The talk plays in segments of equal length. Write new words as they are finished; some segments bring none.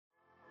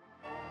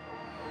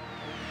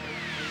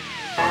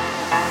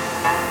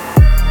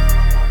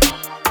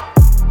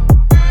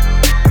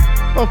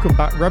Welcome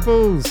back,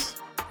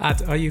 Rebels.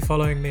 Are you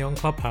following me on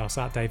Clubhouse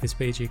at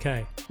DavidSpeed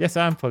UK? Yes,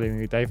 I am following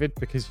you, David,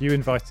 because you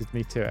invited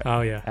me to it. Oh,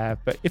 yeah.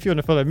 But if you want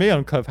to follow me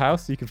on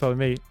Clubhouse, you can follow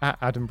me at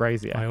Adam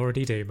Brazier. I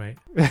already do, mate.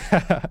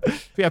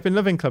 But yeah, I've been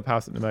loving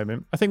Clubhouse at the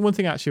moment. I think one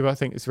thing actually I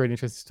think is really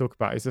interesting to talk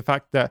about is the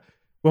fact that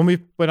when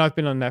I've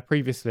been on there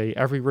previously,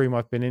 every room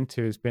I've been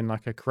into has been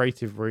like a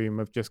creative room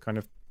of just kind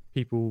of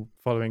people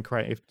following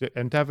creative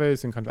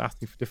endeavors and kind of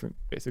asking for different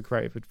bits of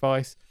creative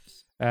advice.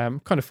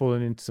 Kind of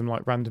falling into some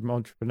like random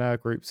entrepreneur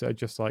groups that are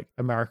just like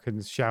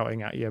Americans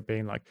shouting at you,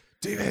 being like,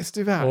 do this,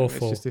 do that.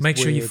 Awful. Make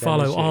sure you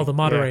follow all the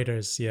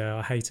moderators. Yeah,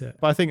 I hate it.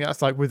 But I think that's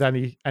like with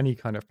any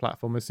kind of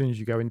platform, as soon as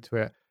you go into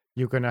it,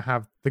 you're going to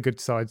have the good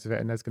sides of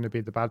it and there's going to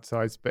be the bad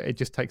sides, but it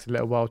just takes a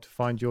little while to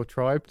find your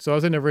tribe. So I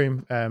was in a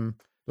room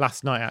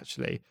last night,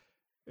 actually.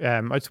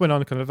 I just went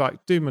on kind of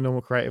like do my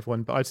normal creative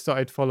one, but I'd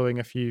started following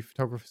a few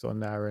photographers on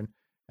there. And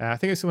I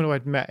think it's someone who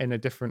I'd met in a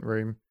different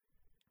room.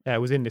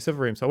 Was in this other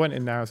room. So I went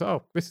in there. I was like,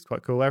 oh, this is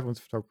quite cool. Everyone's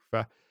a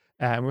photographer.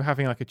 And we're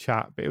having like a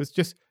chat. But it was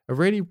just a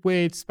really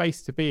weird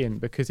space to be in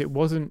because it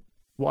wasn't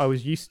what I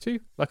was used to.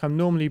 Like I'm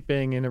normally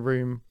being in a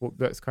room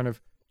that's kind of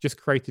just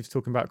creatives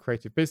talking about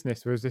creative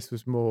business, whereas this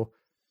was more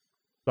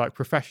like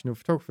professional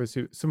photographers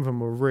who some of them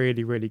were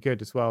really, really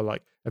good as well.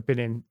 Like have been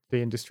in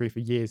the industry for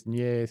years and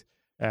years,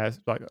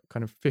 like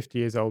kind of 50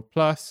 years old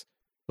plus,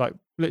 like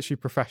literally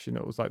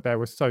professionals. Like they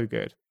were so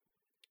good.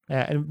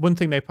 And one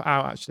thing they put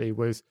out actually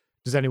was,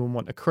 does anyone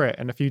want a crit?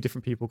 And a few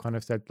different people kind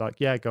of said like,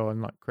 yeah, go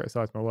on, like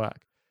criticize my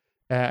work.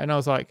 And I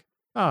was like,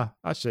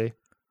 actually,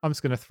 I'm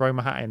just going to throw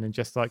my hat in and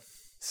just like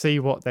see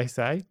what they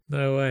say.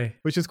 No way.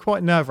 Which is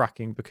quite nerve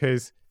wracking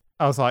because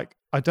I was like,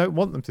 I don't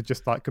want them to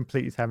just like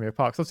completely tear me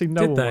apart. Because obviously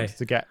no one wants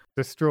to get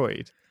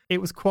destroyed.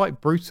 It was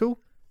quite brutal,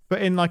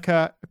 but in like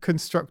a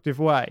constructive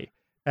way.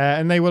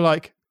 And they were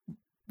like,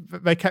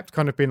 they kept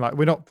kind of being like,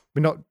 we're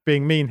not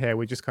being mean here.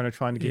 We're just kind of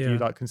trying to give you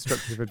like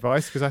constructive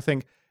advice. Because I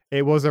think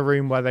it was a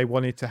room where they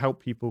wanted to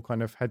help people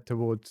kind of head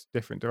towards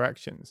different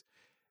directions.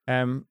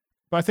 But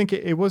I think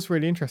it was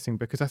really interesting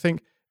because I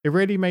think it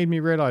really made me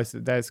realize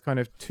that there's kind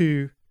of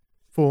two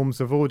forms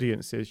of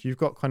audiences. You've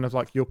got kind of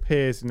like your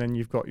peers and then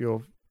you've got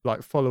your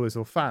like followers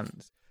or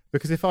fans.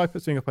 Because if I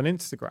put something up on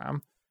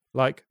Instagram,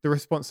 like the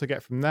response I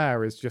get from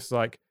there is just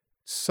like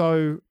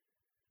so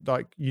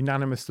like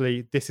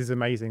unanimously, this is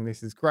amazing,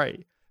 this is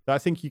great. That I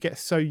think you get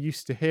so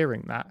used to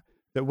hearing that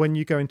when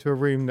you go into a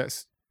room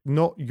that's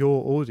not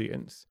your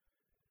audience,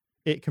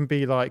 it can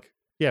be like,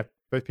 yeah,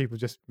 both people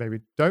just maybe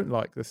don't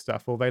like the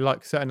stuff or they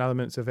like certain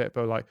elements of it,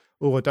 but like,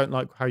 oh, I don't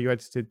like how you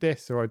edited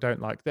this or I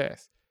don't like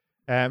this.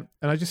 And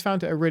I just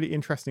found it a really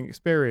interesting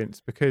experience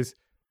because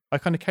I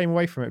kind of came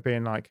away from it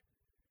being like,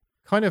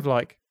 kind of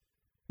like,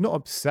 not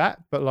upset,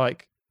 but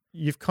like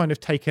you've kind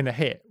of taken a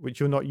hit, which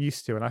you're not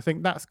used to. And I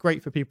think that's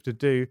great for people to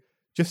do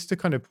just to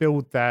kind of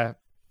build their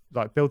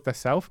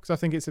self. Because I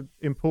think it's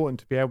important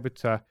to be able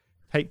to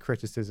take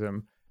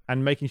criticism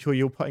and making sure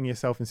you're putting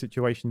yourself in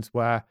situations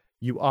where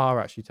you are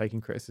actually taking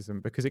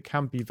criticism, because it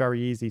can be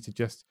very easy to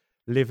just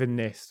live in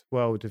this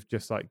world of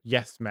just like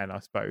yes men, I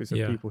suppose,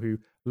 of people who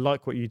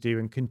like what you do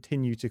and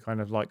continue to kind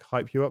of like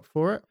hype you up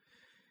for it.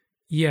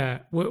 Yeah.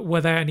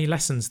 Were there any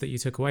lessons that you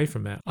took away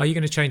from it? Are you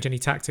going to change any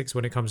tactics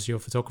when it comes to your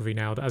photography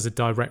now as a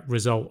direct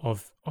result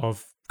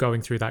of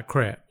going through that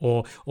crit?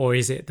 Or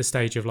is it the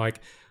stage of like,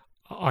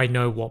 I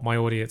know what my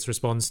audience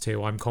responds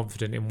to, I'm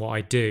confident in what I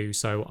do,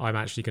 so I'm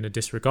actually going to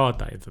disregard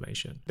that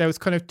information? There was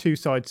kind of two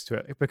sides to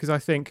it, because I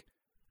think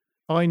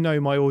I know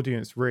my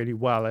audience really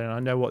well and I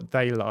know what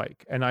they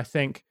like. And I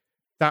think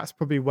that's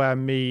probably where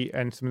me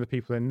and some of the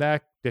people in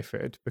there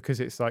differed, because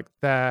it's like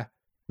they're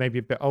maybe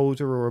a bit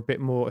older or a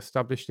bit more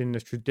established in the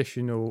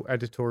traditional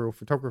editorial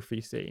photography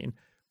scene,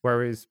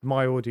 whereas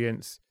my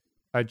audience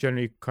are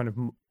generally kind of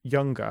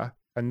younger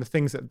and the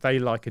things that they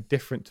like are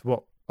different to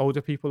what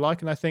older people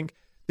like. And I think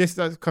that's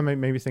kind of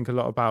made me think a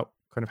lot about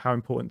kind of how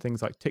important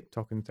things like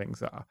TikTok and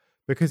things are,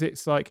 because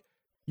it's like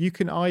you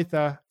can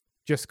either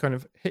just kind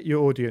of hit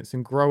your audience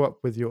and grow up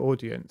with your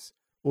audience,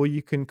 or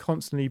you can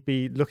constantly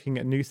be looking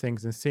at new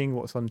things and seeing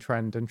what's on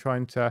trend and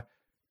trying to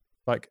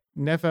like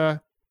never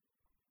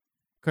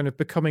kind of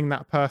becoming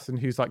that person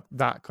who's like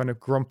that kind of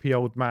grumpy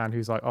old man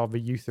who's like, oh, the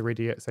youth are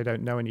idiots, they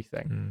don't know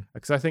anything.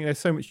 Because I think there's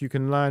so much you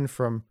can learn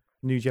from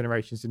new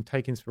generations and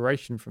take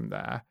inspiration from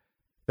there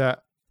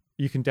that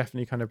you can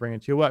definitely kind of bring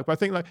into your work. But I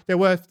think like there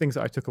were things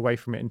that I took away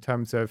from it in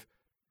terms of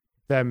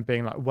them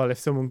being like, well, if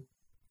someone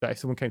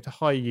came to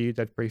hire you,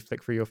 they'd probably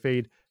flick through your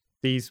feed.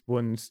 These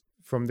ones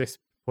from this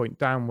point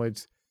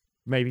downwards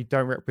maybe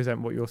don't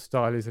represent what your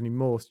style is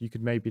anymore. So you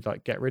could maybe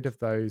like get rid of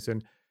those.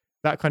 And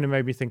that kind of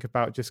made me think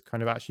about just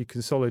kind of actually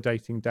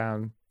consolidating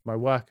down my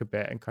work a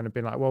bit and kind of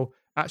being like, well,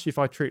 actually, if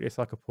I treat this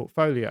like a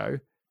portfolio,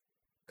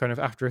 kind of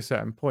after a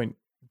certain point,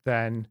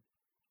 then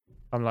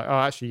I'm like, oh,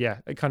 actually, yeah,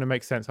 it kind of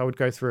makes sense. I would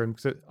go through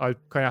and I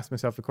kind of ask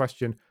myself the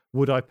question,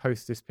 would I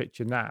post this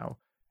picture now?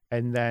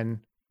 And then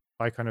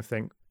I kind of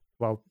think,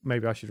 well,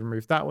 maybe I should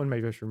remove that one.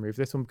 Maybe I should remove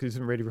this one because it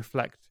doesn't really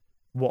reflect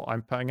what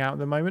I'm putting out at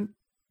the moment.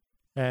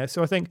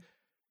 So I think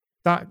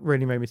that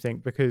really made me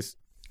think, because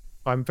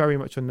I'm very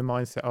much on the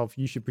mindset of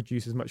you should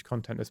produce as much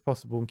content as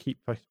possible and keep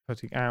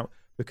putting out,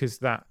 because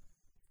that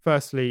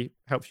firstly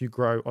helps you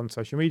grow on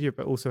social media,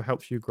 but also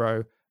helps you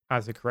grow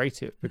as a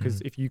creative.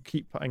 Because if you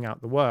keep putting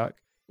out the work,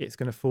 it's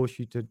going to force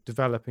you to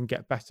develop and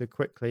get better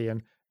quickly,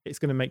 and it's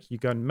going to make you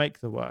go and make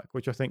the work,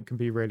 which I think can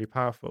be really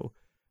powerful.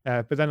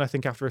 But then I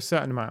think after a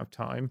certain amount of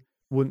time,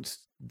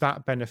 once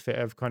that benefit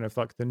of kind of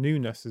like the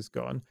newness is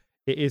gone,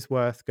 it is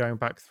worth going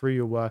back through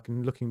your work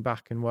and looking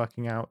back and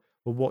working out,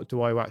 well, what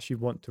do I actually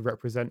want to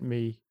represent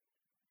me,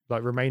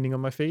 like remaining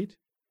on my feed?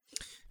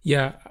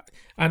 Yeah,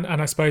 and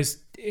I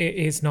suppose it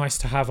is nice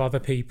to have other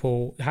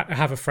people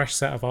have a fresh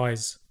set of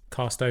eyes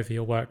cast over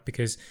your work,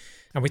 because,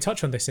 and we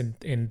touch on this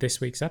in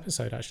this week's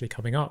episode actually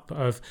coming up,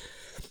 of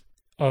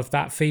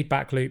that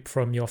feedback loop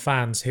from your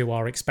fans who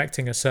are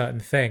expecting a certain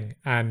thing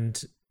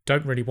and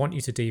don't really want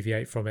you to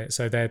deviate from it.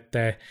 So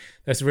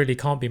there's really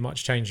can't be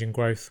much change and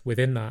growth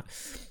within that.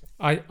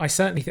 I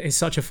certainly think it's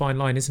such a fine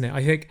line, isn't it?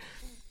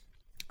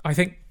 I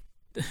think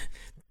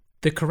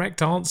the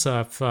correct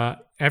answer for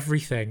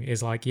everything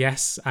is like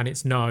yes, and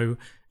it's no,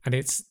 and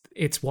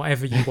it's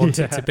whatever you want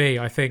it to be.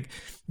 I think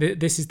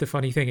this is the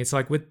funny thing. It's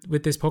like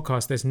with this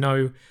podcast,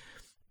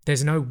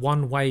 there's no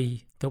one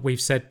way that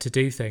we've said to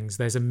do things.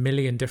 There's a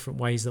million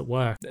different ways that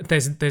work.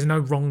 There's no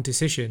wrong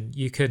decision.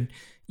 You can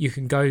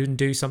go and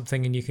do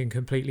something and you can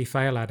completely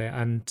fail at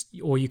it,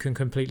 or you can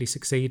completely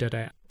succeed at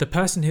it. The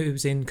person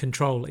who's in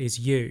control is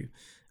you.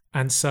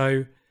 And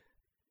so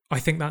I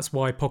think that's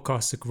why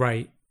podcasts are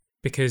great,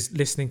 because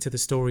listening to the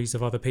stories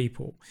of other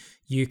people,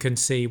 you can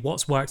see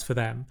what's worked for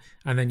them,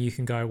 and then you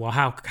can go, well,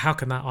 how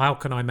can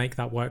I make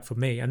that work for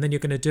me? And then you're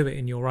going to do it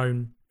in your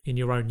own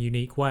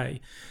unique way.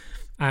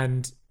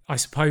 And I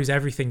suppose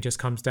everything just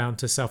comes down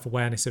to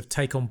self-awareness of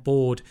take on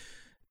board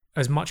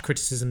as much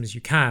criticism as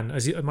you can,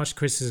 as much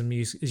criticism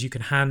as you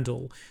can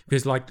handle,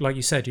 because like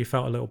you said, you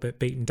felt a little bit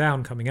beaten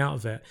down coming out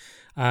of it.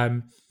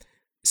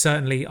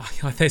 Certainly,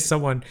 there's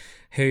someone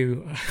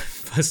who,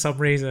 for some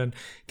reason,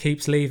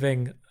 keeps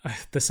leaving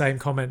the same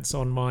comments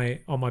on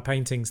my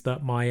paintings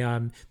that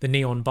my the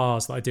neon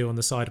bars that I do on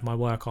the side of my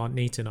work aren't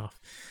neat enough.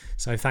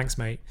 So thanks,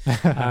 mate.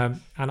 And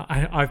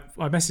I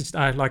messaged,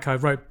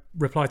 I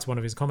replied to one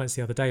of his comments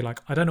the other day, like,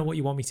 I don't know what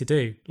you want me to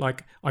do.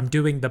 Like, I'm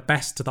doing the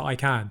best that I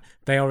can.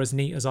 They are as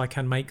neat as I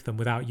can make them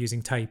without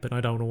using tape, and I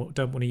don't want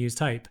to use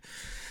tape.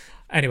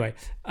 Anyway,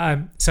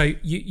 so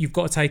you've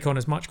got to take on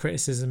as much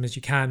criticism as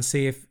you can,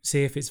 see if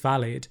it's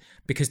valid,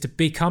 because to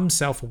become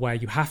self-aware,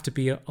 you have to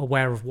be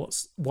aware of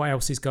what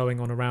else is going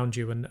on around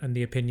you and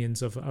the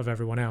opinions of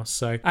everyone else.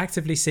 So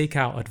actively seek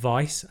out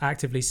advice,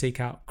 actively seek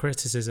out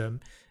criticism,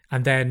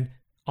 and then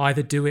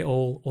either do it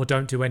all or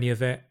don't do any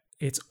of it.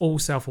 It's all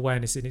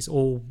self-awareness, and it's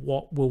all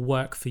what will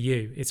work for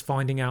you. It's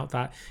finding out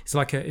that it's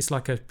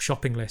like a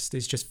shopping list.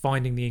 It's just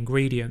finding the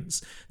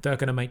ingredients that are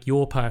going to make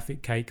your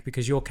perfect cake,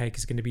 because your cake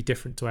is going to be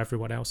different to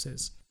everyone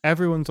else's.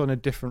 Everyone's on a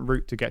different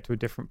route to get to a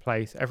different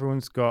place.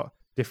 Everyone's got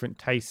different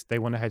tastes. They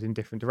want to head in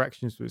different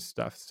directions with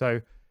stuff.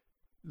 So,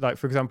 like,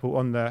 for example,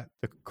 on the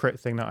crit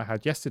thing that I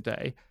had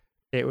yesterday,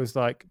 it was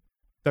like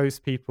those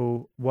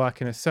people work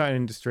in a certain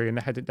industry and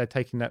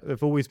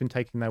they've always been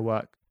taking their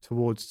work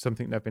towards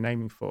something they've been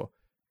aiming for.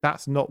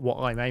 That's not what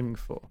I'm aiming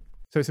for.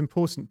 So it's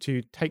important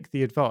to take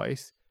the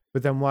advice,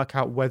 but then work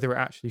out whether it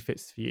actually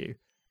fits for you,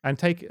 and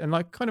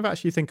kind of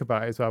actually think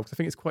about it as well. Because I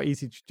think it's quite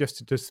easy just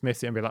to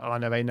dismiss it and be like, oh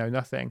no, they know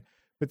nothing.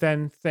 But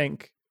then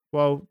think,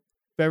 well,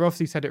 they've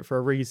obviously said it for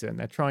a reason.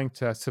 They're trying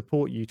to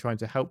support you, trying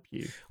to help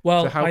you.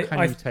 Well, so how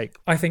can you take?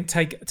 I think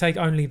take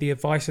only the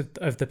advice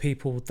of the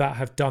people that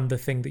have done the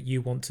thing that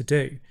you want to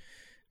do.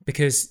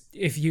 Because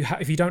if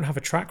you don't have a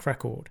track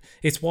record,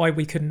 it's why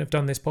we couldn't have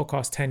done this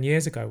podcast 10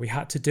 years ago. We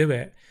had to do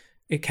it.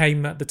 It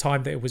came at the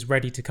time that it was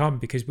ready to come,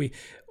 because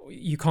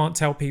you can't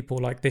tell people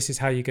like this is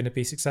how you're going to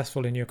be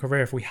successful in your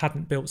career if we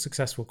hadn't built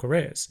successful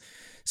careers.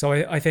 So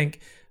I think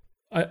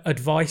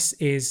advice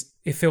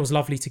it feels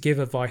lovely to give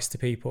advice to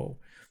people.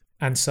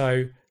 And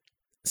so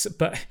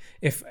but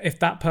if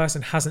that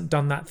person hasn't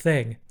done that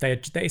thing,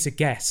 it's a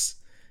guess.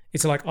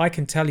 It's like, I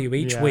can tell you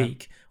each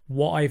week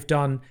what I've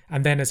done,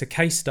 and then as a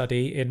case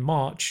study in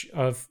March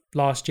of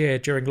last year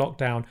during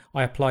lockdown,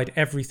 I applied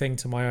everything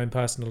to my own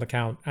personal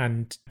account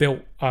and built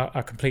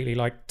a completely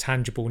like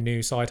tangible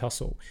new side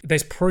hustle.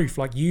 There's proof,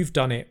 like you've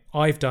done it,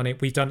 I've done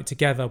it, we've done it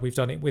together, we've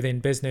done it within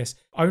business.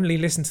 Only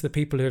listen to the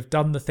people who have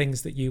done the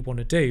things that you want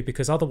to do,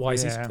 because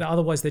otherwise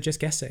they're just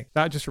guessing.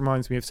 That just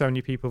reminds me of so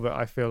many people that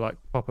I feel like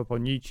pop up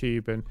on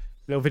YouTube and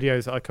little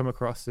videos that I come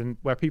across, and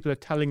where people are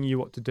telling you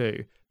what to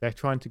do. They're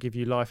trying to give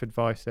you life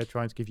advice, they're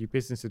trying to give you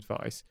business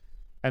advice,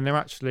 and they're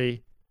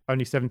actually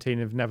only 17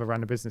 and have never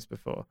ran a business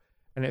before.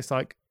 And it's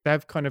like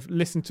they've kind of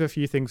listened to a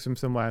few things from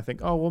somewhere and think,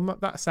 oh, well,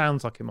 that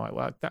sounds like it might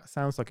work. That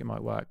sounds like it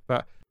might work.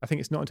 But I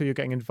think it's not until you're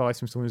getting advice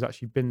from someone who's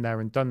actually been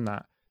there and done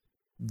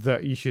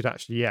that you should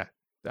actually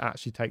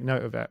take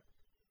note of it.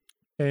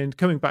 And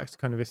coming back to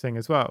kind of this thing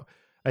as well,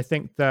 I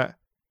think that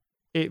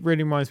it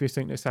really reminds me of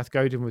something that Seth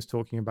Godin was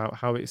talking about,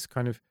 how it's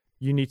kind of,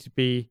 you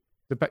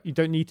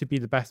don't need to be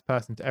the best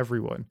person to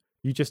everyone.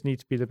 You just need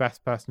to be the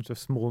best person to a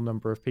small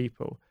number of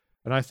people.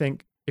 And I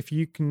think if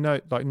you can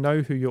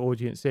know who your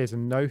audience is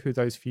and know who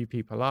those few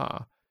people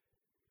are,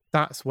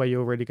 that's where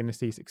you're really going to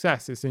see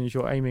success, as soon as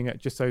you're aiming at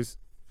just those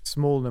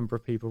small number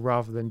of people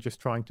rather than just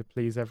trying to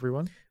please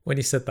everyone. When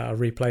you said that, I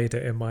replayed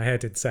it in my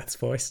head in Seth's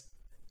voice.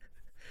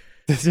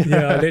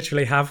 Yeah, I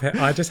literally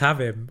I just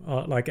have him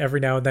like every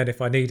now and then.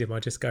 If I need him,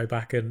 I just go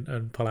back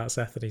and pull out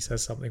Seth and he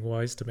says something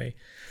wise to me.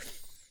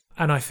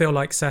 And I feel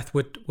like Seth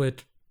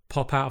would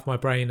pop out of my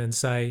brain and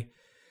say,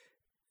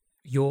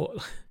 you're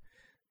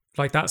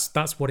like,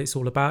 that's what it's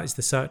all about, is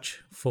the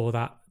search for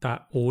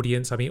that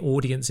audience. I mean,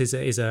 audience is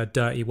a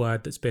dirty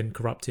word that's been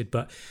corrupted,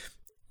 but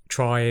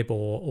tribe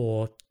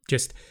or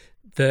just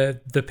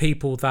the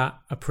people that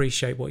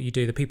appreciate what you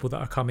do, the people that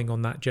are coming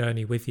on that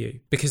journey with you,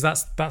 because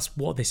that's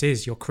what this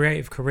is. Your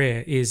creative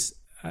career is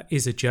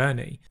a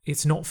journey.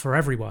 It's not for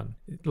everyone.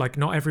 Like,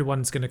 not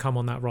everyone's going to come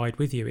on that ride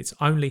with you. It's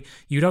only,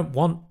 you don't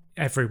want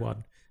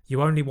everyone.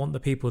 You only want the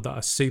people that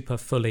are super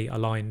fully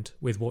aligned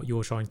with what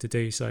you're trying to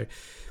do. So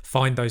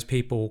find those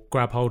people,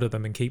 grab hold of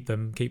them, and keep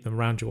them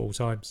around you at all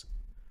times.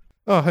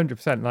 Oh,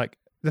 100%. Like,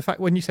 the fact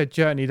when you said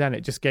journey, then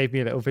it just gave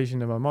me a little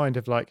vision in my mind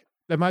of like,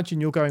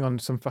 imagine you're going on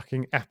some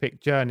fucking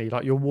epic journey,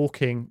 like you're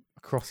walking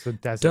across the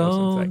desert or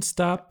something. Don't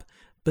stop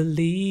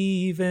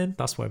believing.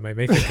 That's what it made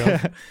me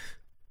think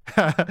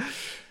of.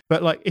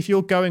 But like, if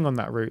you're going on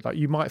that route, like,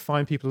 you might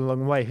find people along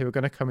the way who are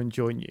going to come and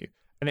join you.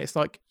 And it's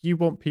like, you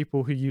want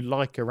people who you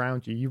like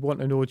around you. You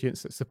want an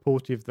audience that's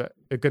supportive, that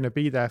are going to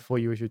be there for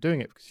you as you're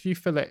doing it. Because if you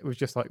fill it with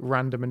just like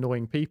random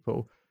annoying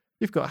people,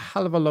 you've got a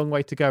hell of a long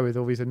way to go with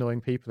all these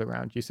annoying people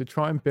around you. So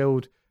try and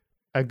build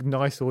a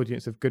nice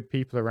audience of good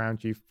people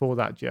around you for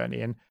that journey,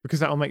 and because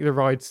that'll make the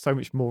ride so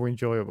much more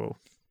enjoyable.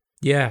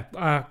 Yeah,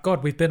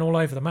 God, we've been all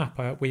over the map.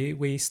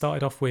 We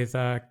started off with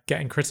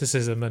getting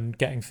criticism and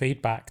getting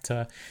feedback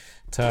to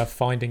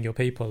finding your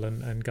people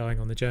and going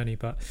on the journey.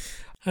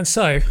 And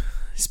so,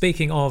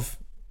 speaking of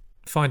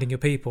finding your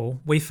people,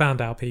 we found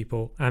our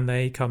people, and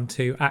they come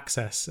to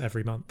Access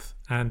every month.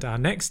 And our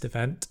next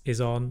event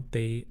is on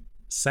the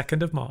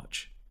 2nd of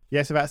March.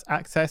 Yeah, so that's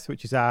Access,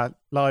 which is our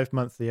live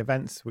monthly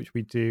events, which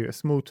we do a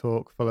small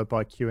talk followed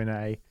by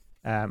Q&A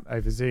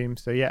over Zoom.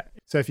 So yeah,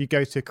 so if you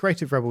go to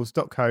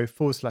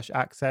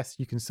creativerebels.co/access,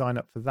 you can sign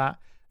up for that.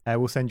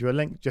 We'll send you a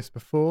link just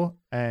before,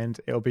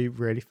 and it'll be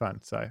really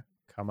fun. So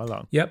come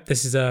along. Yep,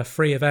 this is a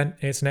free event.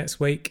 It's next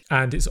week,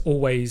 and it's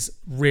always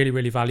really,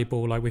 really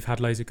valuable. Like, we've had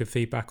loads of good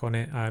feedback on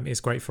it. It's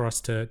great for us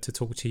to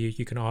talk to you.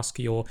 You can ask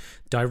your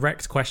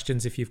direct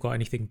questions if you've got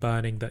anything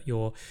burning that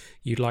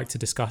you'd like to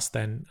discuss.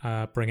 Then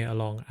bring it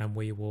along, and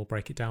we will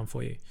break it down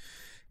for you.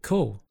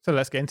 Cool. So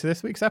let's get into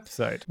this week's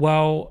episode.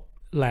 Well,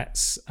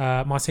 let's.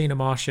 Martina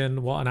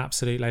Martian, what an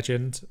absolute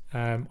legend.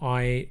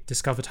 I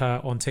discovered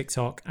her on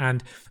TikTok,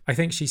 and I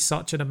think she's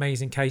such an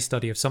amazing case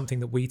study of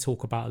something that we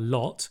talk about a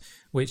lot,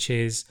 which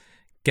is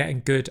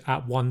getting good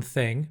at one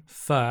thing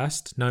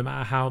first, no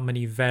matter how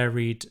many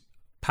varied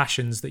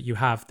passions that you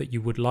have that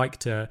you would like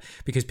to,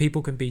 because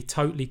people can be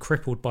totally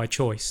crippled by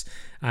choice,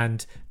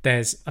 and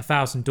there's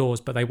 1,000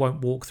 doors, but they won't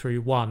walk through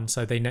one,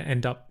 so they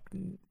end up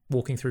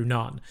walking through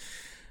none.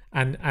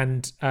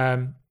 And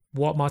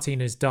what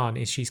Martina's done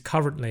is she's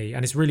currently,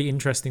 and it's really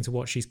interesting to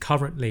watch, she's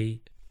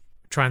currently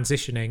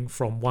transitioning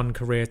from one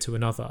career to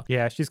another.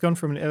 Yeah, she's gone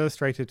from an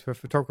illustrator to a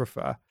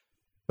photographer,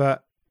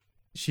 but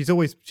she's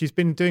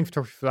been doing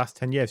photography for the last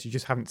 10 years. You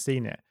just haven't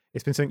seen it.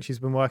 It's been something she's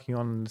been working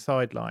on the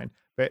sideline,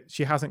 but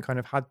she hasn't kind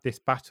of had this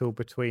battle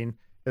between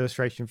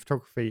illustration and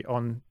photography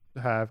on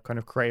her kind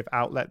of creative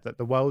outlet that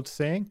the world's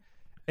seeing.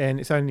 And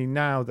it's only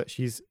now that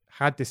she's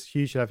had this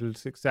huge level of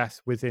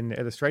success within the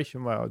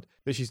illustration world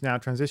that she's now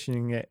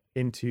transitioning it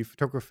into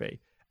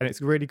photography. And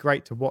it's really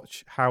great to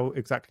watch how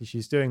exactly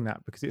she's doing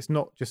that, because it's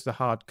not just a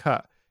hard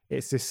cut.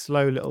 It's this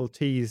slow little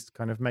tease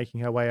kind of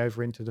making her way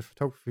over into the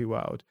photography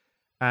world.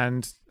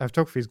 And her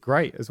photography is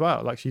great as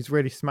well. Like, she's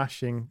really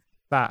smashing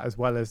that as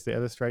well as the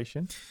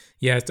illustration.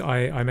 Yeah,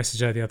 I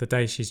messaged her the other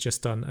day. She's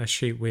just done a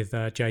shoot with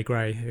Jay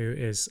Gray, who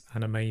is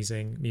an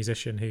amazing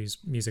musician whose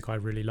music I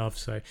really love.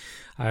 So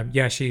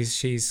yeah,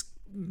 she's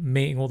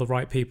meeting all the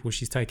right people.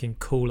 She's taking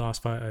cool ass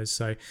photos.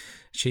 So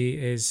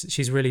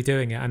she's really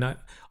doing it. And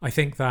I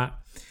think that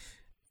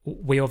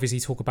we obviously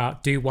talk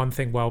about do one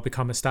thing well,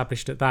 become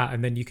established at that,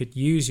 and then you could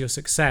use your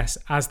success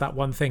as that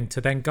one thing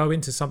to then go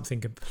into something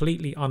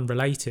completely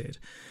unrelated,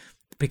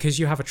 because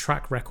you have a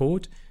track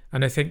record.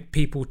 And I think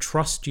people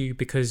trust you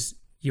because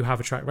you have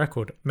a track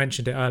record. I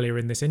mentioned it earlier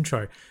in this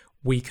intro.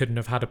 We couldn't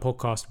have had a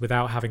podcast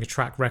without having a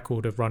track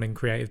record of running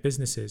creative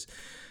businesses.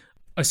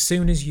 As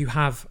soon as you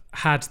have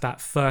had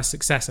that first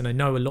success, and I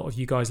know a lot of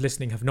you guys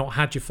listening have not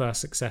had your first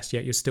success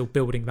yet, you're still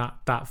building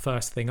that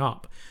first thing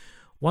up.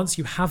 Once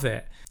you have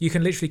it, you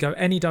can literally go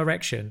any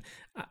direction,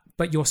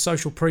 but your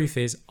social proof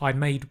is I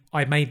made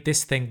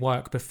this thing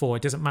work before.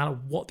 It doesn't matter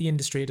what the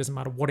industry, it doesn't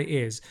matter what it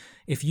is.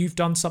 If you've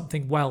done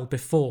something well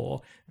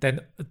before,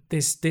 then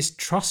this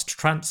trust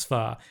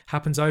transfer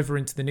happens over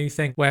into the new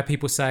thing, where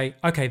people say,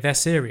 okay, they're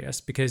serious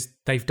because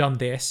they've done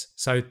this,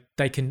 so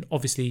they can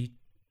obviously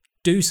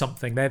do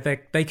something.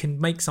 They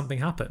can make something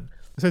happen.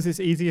 So it's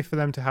easier for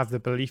them to have the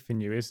belief in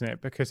you, isn't it?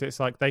 Because it's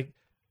like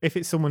if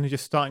it's someone who's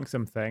just starting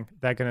something,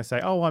 they're going to say,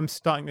 oh, I'm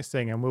starting this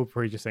thing. And we'll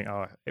probably just think,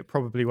 oh, it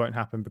probably won't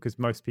happen because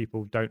most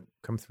people don't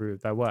come through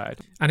with their word.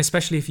 And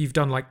especially if you've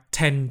done like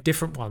 10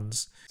 different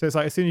ones. So it's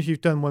like, as soon as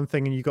you've done one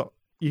thing and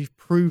you've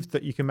proved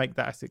that you can make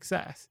that a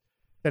success,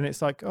 then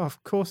it's like, oh,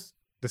 of course,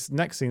 this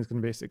next thing is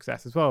going to be a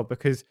success as well,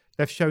 because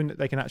they've shown that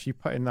they can actually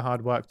put in the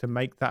hard work to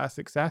make that a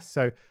success.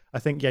 So I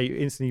think, yeah, you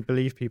instantly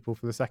believe people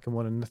for the second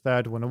one and the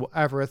third one and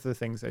whatever other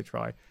things they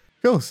try.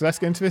 Cool. So let's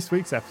get into this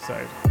week's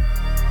episode.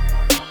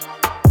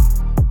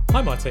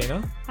 Hi,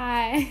 Martina.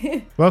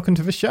 Hi. Welcome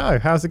to the show.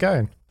 How's it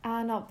going?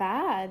 Not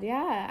bad.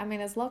 Yeah. I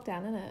mean, it's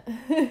lockdown, isn't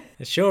it?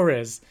 It sure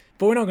is.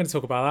 But we're not going to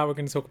talk about that. We're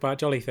going to talk about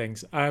jolly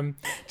things.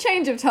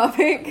 Change of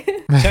topic.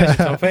 Change of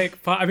topic.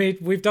 But I mean,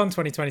 we've done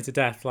 2020 to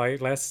death. Like,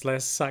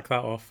 let's sack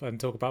that off and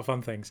talk about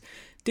fun things.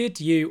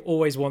 Did you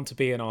always want to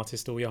be an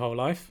artist all your whole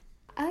life?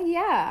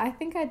 Yeah, I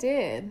think I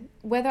did.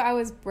 Whether I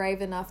was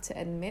brave enough to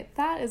admit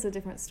that is a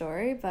different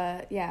story.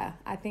 But yeah,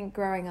 I think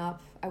growing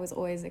up, I was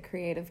always a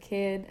creative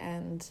kid,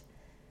 and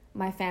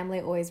my family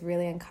always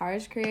really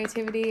encouraged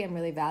creativity and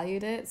really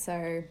valued it.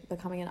 So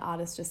becoming an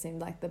artist just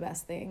seemed like the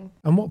best thing.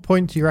 And what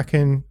point do you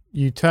reckon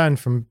you turned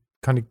from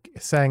kind of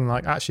saying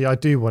like, actually, I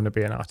do want to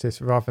be an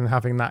artist, rather than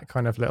having that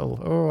kind of little,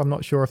 oh, I'm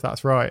not sure if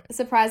that's right?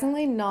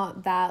 Surprisingly,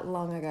 not that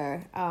long ago.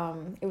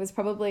 It was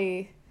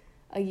probably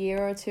a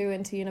year or two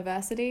into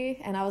university,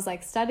 and I was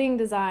like studying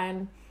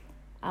design,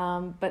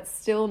 but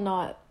still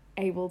not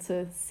able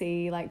to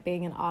see like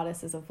being an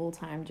artist as a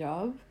full-time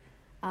job.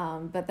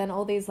 But then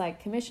all these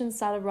like commissions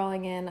started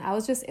rolling in. I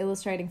was just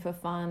illustrating for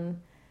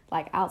fun,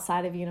 like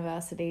outside of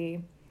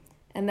university.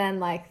 And then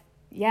like,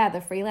 yeah,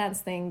 the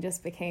freelance thing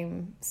just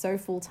became so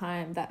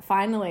full-time that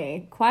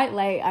finally, quite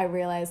late, I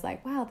realized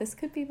like, wow, this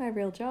could be my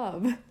real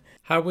job.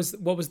 What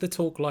was the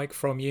talk like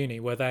from uni?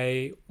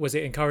 Was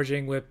it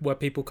encouraging? Were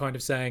people kind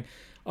of saying,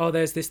 oh,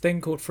 there's this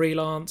thing called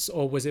freelance?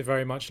 Or was it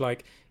very much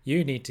like,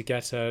 you need to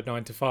get a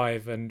 9 to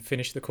 5 and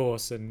finish the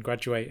course and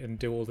graduate and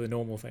do all the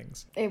normal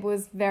things? It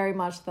was very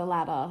much the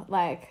latter.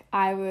 Like,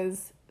 I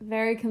was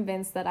very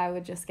convinced that I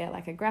would just get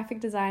like a graphic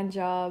design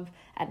job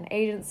at an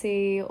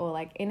agency or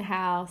like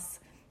in-house.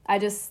 I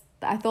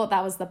thought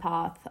that was the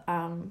path.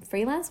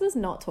 Freelance was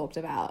not talked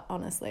about,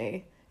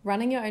 honestly.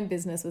 Running your own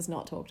business was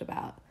not talked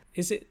about.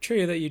 Is it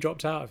true that you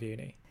dropped out of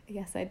uni?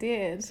 Yes, I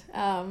did.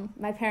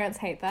 My parents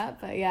hate that,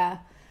 but yeah.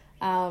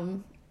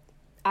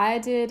 I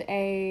did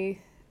a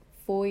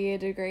 4-year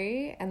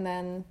degree, and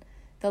then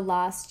the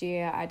last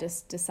year I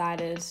just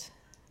decided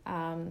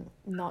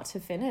not to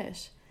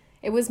finish.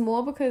 It was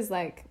more because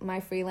like my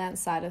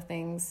freelance side of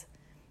things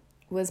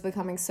was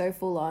becoming so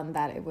full on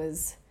that it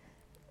was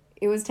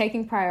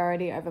taking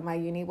priority over my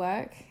uni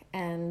work.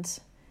 And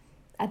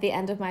at the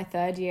end of my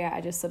 3rd year,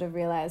 I just sort of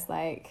realized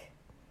like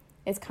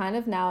it's kind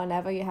of now or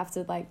never. You have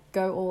to like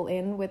go all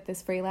in with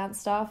this freelance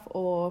stuff,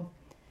 or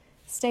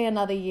stay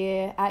another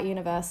year at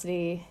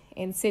university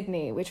in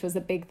Sydney, which was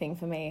a big thing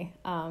for me.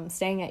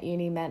 Staying at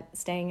uni meant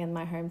staying in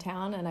my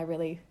hometown, and I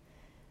really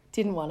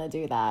didn't want to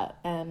do that.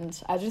 And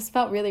I just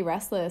felt really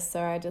restless. So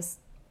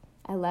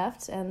I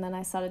left, and then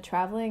I started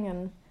traveling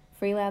and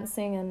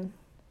freelancing, and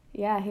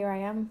yeah, here I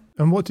am.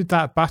 And what did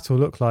that battle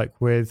look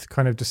like with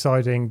kind of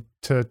deciding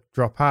to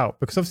drop out?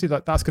 Because obviously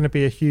that's going to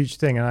be a huge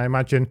thing. And I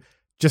imagine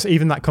just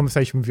even that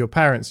conversation with your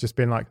parents just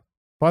being like,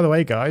 by the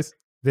way, guys,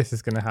 this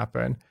is going to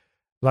happen.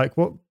 Like,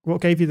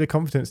 what gave you the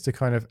confidence to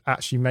kind of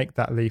actually make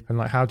that leap, and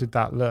like, how did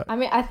that look? I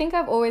mean, I think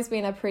I've always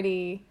been a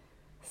pretty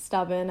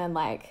stubborn and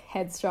like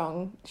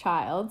headstrong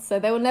child, so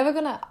they were never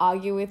going to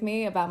argue with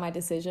me about my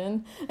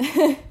decision.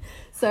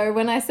 So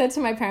when I said to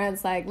my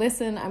parents, like,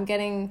 listen, I'm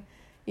getting,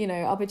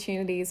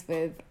 opportunities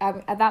with,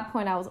 at that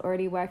point I was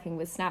already working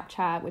with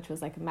Snapchat, which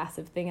was like a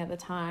massive thing at the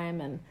time,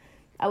 and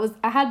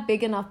I had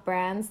big enough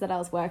brands that I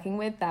was working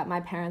with that my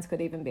parents could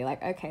even be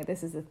like, okay,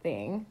 this is a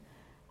thing.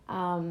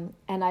 And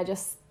I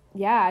just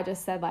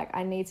said like,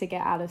 I need to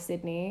get out of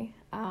Sydney.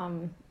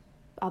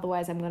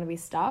 Otherwise I'm going to be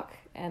stuck.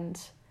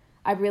 And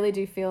I really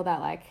do feel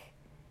that like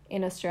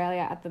in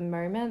Australia at the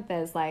moment,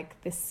 there's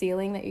like this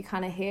ceiling that you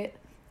kind of hit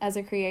as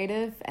a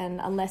creative.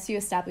 And unless you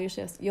establish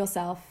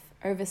yourself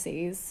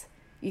overseas,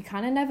 you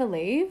kind of never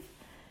leave.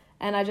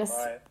 And I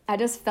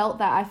just felt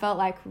that. I felt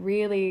like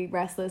really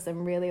restless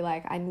and really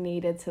like I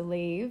needed to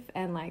leave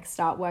and like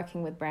start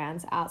working with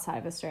brands outside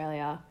of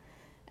Australia.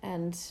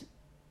 And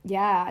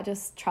yeah, I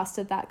just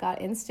trusted that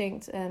gut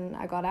instinct, and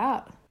I got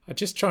out. I'm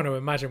just trying to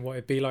imagine what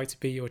it'd be like to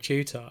be your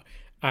tutor,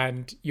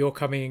 and you're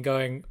coming and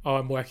going, oh,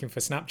 I'm working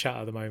for Snapchat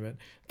at the moment.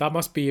 That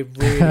must be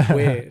really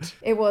weird.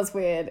 It was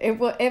weird.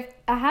 If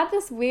I had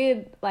this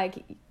weird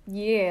like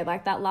year,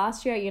 like that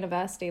last year at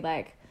university,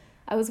 like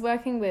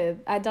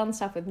I'd done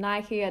stuff with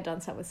Nike, I'd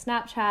done stuff with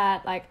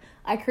Snapchat. Like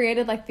I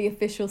created like the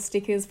official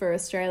stickers for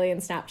Australian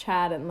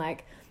Snapchat and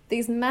like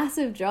these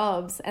massive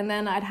jobs. And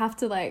then I'd have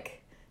to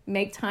like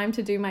make time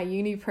to do my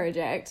uni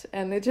project.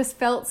 And it just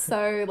felt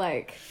so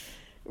like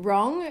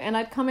wrong. And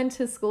I'd come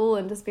into school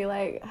and just be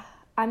like,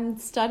 I'm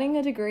studying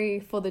a degree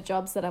for the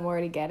jobs that I'm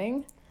already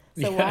getting.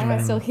 So why am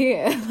I still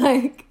here?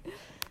 Like,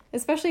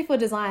 especially for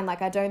design,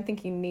 like I don't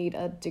think you need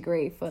a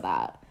degree for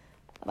that.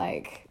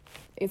 Like,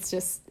 it's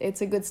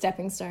a good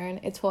stepping stone.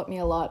 It taught me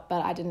a lot,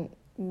 but I didn't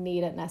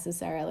need it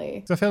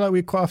necessarily. So I feel like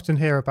we quite often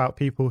hear about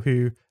people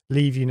who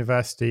leave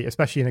university,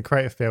 especially in a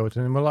creative field,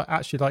 and we're like,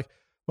 actually like,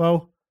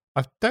 well,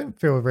 I don't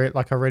feel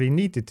like I really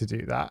needed to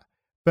do that.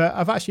 But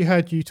I've actually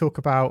heard you talk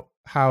about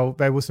how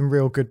there were some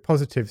real good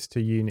positives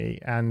to uni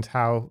and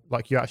how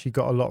like you actually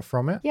got a lot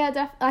from it.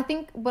 Yeah, I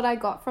think what I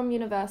got from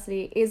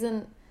university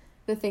isn't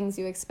the things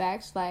you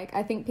expect. Like,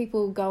 I think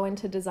people go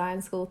into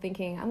design school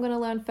thinking, I'm going to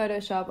learn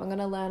Photoshop, I'm going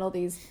to learn all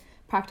these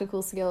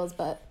practical skills,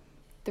 but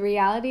the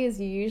reality is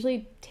you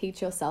usually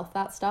teach yourself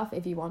that stuff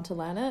if you want to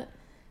learn it.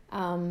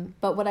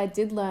 But what I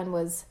did learn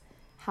was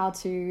how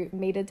to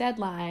meet a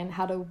deadline,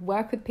 how to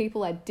work with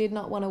people I did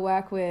not want to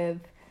work with,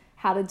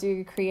 how to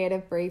do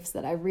creative briefs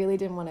that I really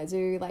didn't want to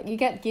do. Like, you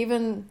get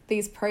given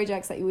these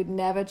projects that you would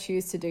never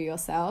choose to do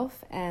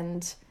yourself.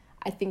 And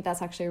I think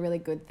that's actually a really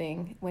good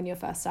thing when you're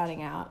first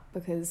starting out,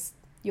 because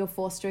you're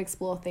forced to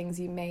explore things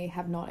you may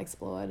have not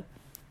explored.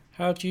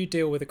 How do you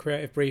deal with a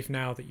creative brief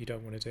now that you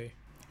don't want to do?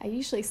 I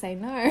usually say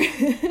no.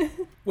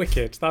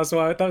 Wicked. That was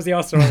the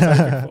answer I was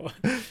hoping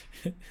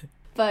for.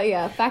 But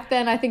yeah, back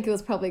then I think it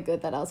was probably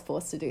good that I was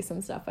forced to do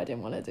some stuff I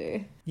didn't want to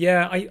do.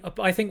 Yeah,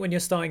 I think when you're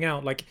starting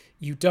out, like,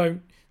 you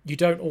don't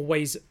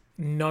always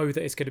know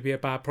that it's going to be a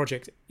bad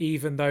project,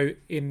 even though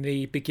in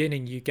the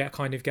beginning you get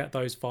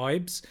those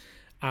vibes.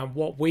 And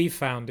what we've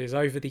found is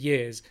over the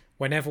years,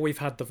 whenever we've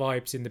had the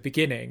vibes in the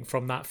beginning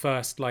from that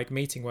first like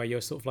meeting where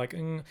you're sort of like,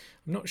 I'm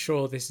not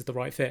sure this is the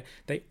right fit,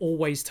 they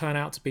always turn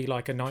out to be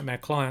like a nightmare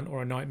client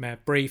or a nightmare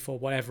brief or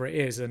whatever it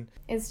is. And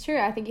it's true.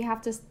 I think you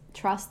have to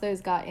trust those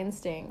gut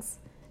instincts.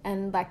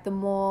 And like, the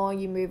more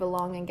you move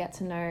along and get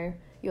to know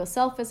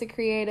yourself as a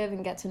creative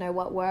and get to know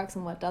what works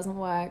and what doesn't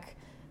work,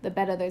 the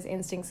better those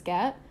instincts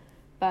get.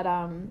 But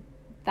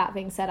that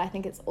being said, I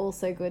think it's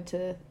also good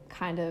to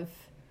kind of,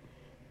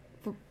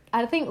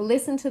 I think,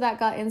 listen to that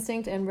gut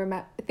instinct and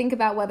think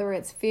about whether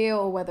it's fear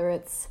or whether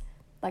it's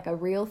like a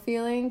real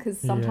feeling, because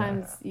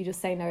sometimes you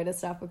just say no to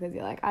stuff because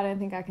you're like, I don't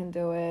think I can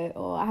do it,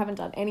 or I haven't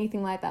done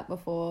anything like that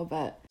before.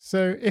 But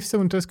so if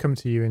someone does come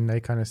to you and they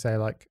kind of say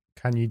like,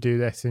 can you do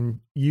this, and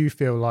you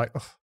feel like,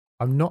 oh,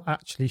 I'm not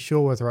actually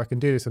sure whether I can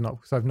do this or not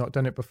because I've not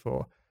done it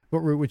before, what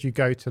route would you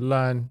go to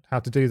learn how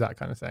to do that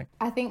kind of thing?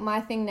 I think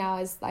my thing now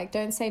is like,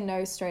 don't say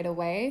no straight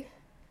away,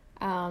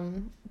 but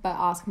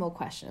ask more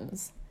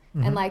questions.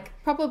 Mm-hmm. And like,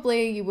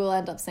 probably you will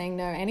end up saying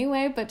no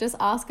anyway, but just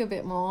ask a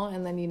bit more,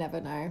 and then you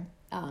never know.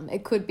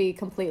 It could be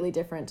completely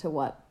different to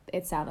what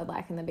it sounded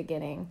like in the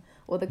beginning,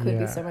 or there could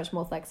be so much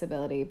more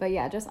flexibility. But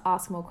yeah, just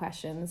ask more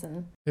questions.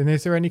 And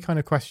is there any kind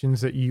of questions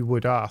that you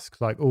would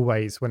ask, like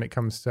always, when it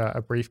comes to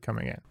a brief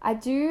coming in? I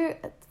do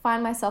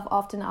find myself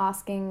often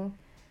asking,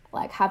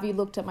 like, have you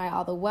looked at my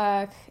other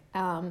work?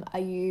 Are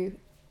you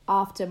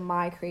after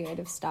my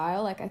creative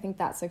style? Like, I think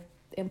that's a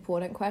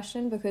important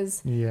question,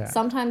 because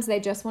sometimes they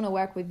just want to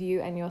work with you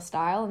and your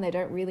style and they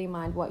don't really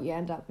mind what you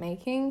end up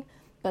making,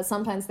 but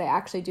sometimes they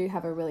actually do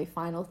have a really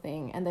final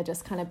thing and they're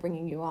just kind of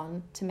bringing you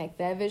on to make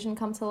their vision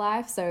come to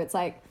life. So it's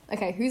like,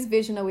 okay, whose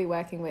vision are we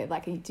working with?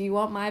 Like, do you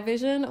want my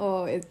vision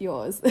or is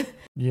yours?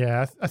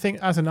 Yeah, I think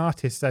as an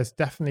artist, there's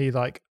definitely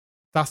like,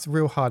 that's a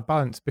real hard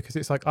balance, because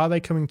it's like, are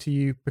they coming to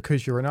you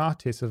because you're an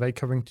artist? Are they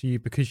coming to you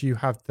because you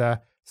have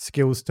the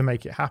skills to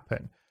make it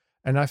happen?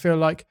 And I feel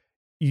like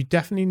you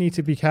definitely need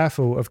to be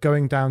careful of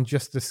going down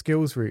just the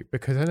skills route,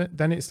 because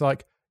then it's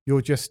like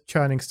you're just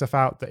churning stuff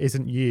out that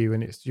isn't you,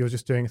 and you're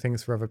just doing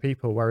things for other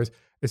people. Whereas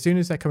as soon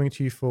as they're coming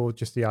to you for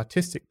just the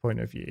artistic point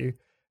of view,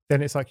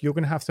 then it's like you're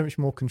going to have so much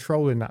more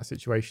control in that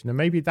situation. And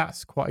maybe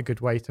that's quite a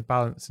good way to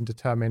balance and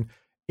determine,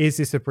 is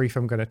this a brief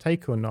I'm going to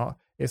take or not?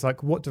 It's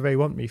like, what do they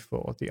want me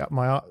for?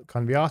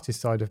 The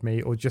artist side of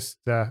me, or just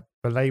the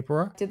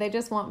labourer? Do they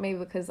just want me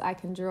because I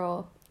can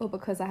draw, or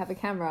because I have a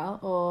camera,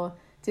 or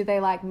do they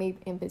like me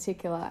in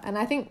particular? And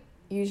I think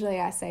usually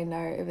I say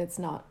no if it's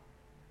not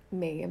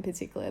me in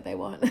particular they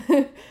want.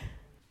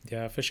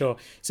 Yeah, for sure.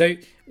 So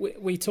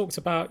we talked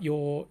about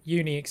your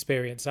uni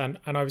experience, and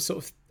I was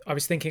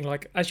thinking,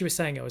 like, as you were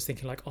saying, I was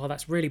thinking like, oh,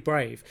 that's really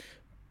brave.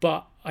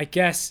 But I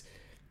guess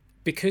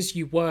because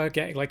you were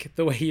getting, like,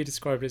 the way you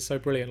described it is so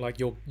brilliant, like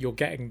you're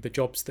getting the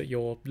jobs that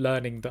you're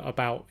learning that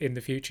about in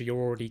the future you're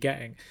already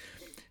getting.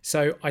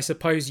 So I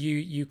suppose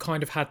you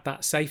kind of had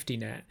that safety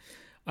net.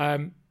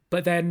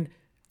 But then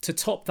to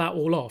top that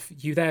all off,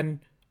 you then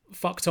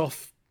fucked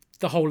off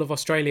the whole of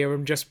Australia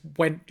and just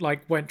went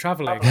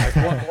traveling.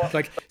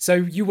 So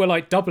you were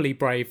like doubly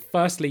brave.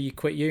 Firstly, you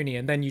quit uni,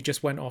 and then you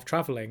just went off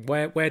traveling.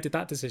 Where did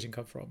that decision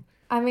come from?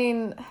 I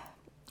mean,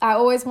 I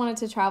always wanted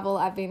to travel.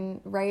 I've been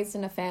raised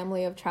in a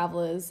family of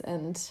travelers,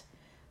 and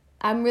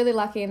I'm really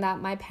lucky in that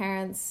my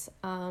parents,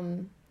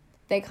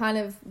 they kind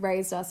of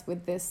raised us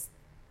with this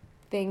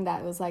thing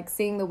that was like,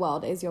 seeing the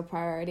world is your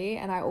priority.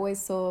 And I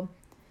always saw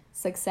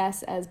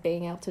success as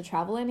being able to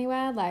travel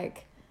anywhere.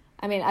 Like,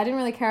 I mean, I didn't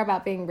really care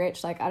about being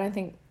rich. Like, I don't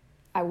think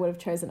I would have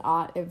chosen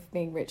art if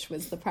being rich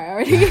was the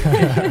priority.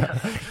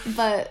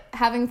 But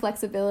having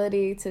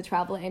flexibility to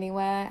travel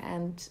anywhere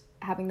and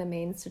having the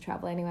means to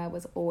travel anywhere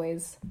was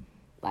always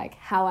like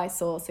how I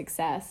saw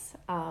success.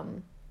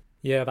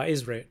 Yeah, that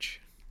is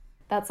rich.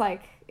 That's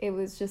like, it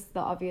was just the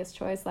obvious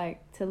choice, like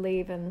to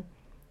leave and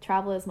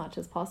travel as much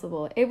as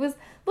possible. It was,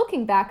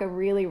 looking back, a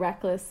really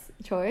reckless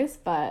choice,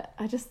 but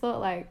I just thought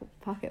like,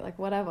 fuck it, like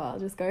whatever, I'll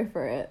just go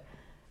for it.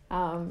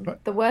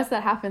 The worst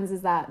that happens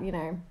is that, you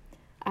know,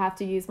 I have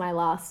to use my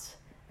last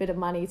bit of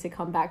money to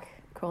come back,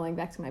 crawling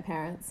back to my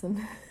parents.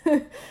 And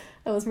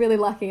I was really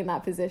lucky in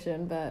that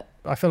position. But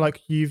I feel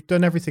like you've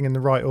done everything in the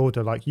right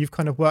order. Like you've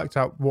kind of worked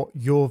out what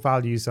your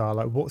values are,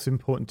 like what's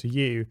important to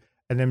you,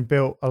 and then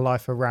built a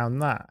life around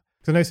that.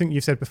 Because I know something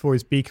you've said before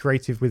is be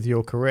creative with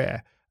your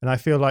career. And I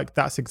feel like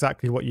that's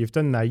exactly what you've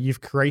done there.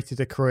 You've created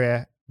a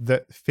career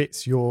that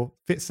fits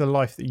the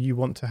life that you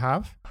want to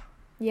have.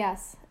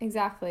 yes,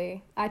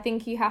 exactly. I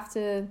think you have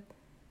to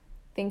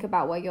think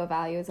about what your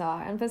values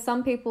are. And for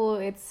some people,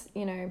 it's,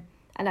 you know,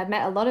 and I've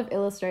met a lot of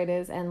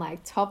illustrators and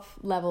like top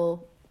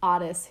level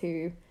artists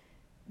who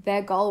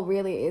their goal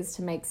really is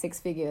to make six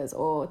figures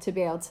or to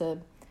be able to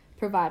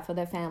provide for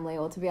their family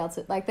or to be able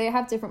to, like, they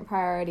have different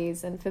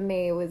priorities. And for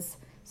me, it was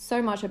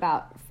so much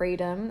about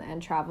freedom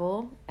and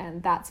travel,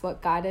 and that's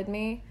what guided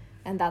me,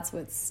 and that's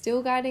what's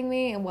still guiding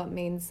me, and what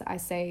means I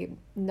say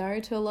no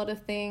to a lot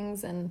of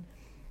things. And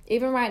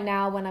even right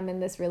now, when I'm in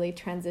this really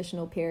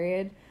transitional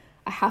period,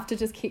 I have to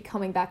just keep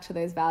coming back to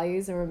those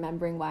values and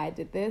remembering why I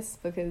did this,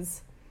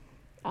 because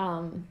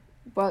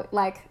but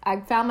like I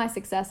found my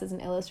success as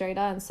an illustrator,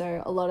 and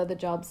so a lot of the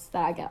jobs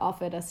that I get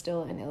offered are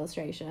still in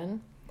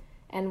illustration.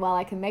 And while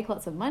I can make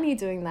lots of money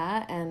doing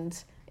that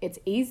and it's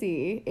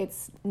easy,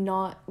 it's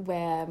not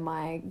where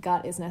my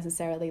gut is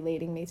necessarily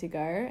leading me to go,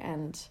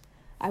 and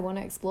I want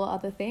to explore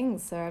other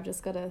things, so I've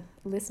just got to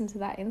listen to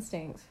that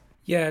instinct.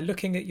 Yeah,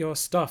 looking at your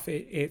stuff,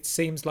 it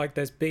seems like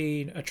there's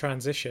been a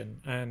transition,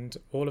 and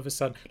all of a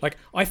sudden, like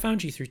I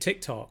found you through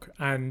TikTok,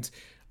 and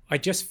I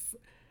just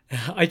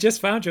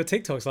found your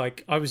TikToks.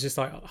 Like I was just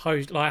like,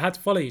 I had to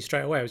follow you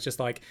straight away. I was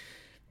just like,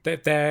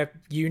 they're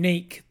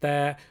unique.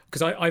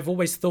 Because I've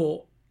always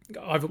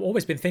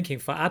been thinking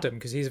for Adam,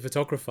 because he's a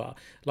photographer,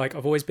 like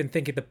I've always been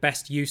thinking the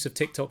best use of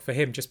TikTok for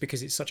him, just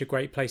because it's such a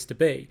great place to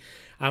be.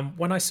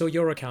 When I saw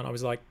your account, I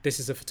was like, this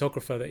is a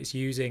photographer that is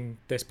using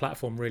this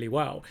platform really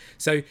well.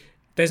 So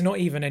there's not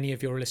even any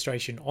of your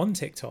illustration on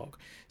TikTok.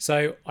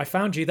 So I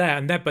found you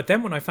there, but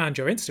then when I found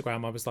your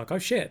Instagram, I was like, oh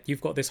shit,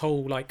 you've got this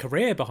whole like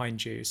career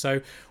behind you.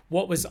 So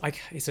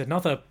it's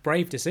another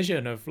brave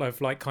decision of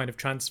like kind of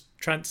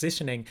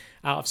transitioning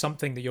out of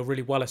something that you're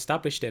really well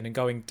established in and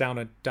going down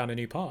a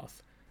new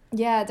path.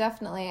 Yeah,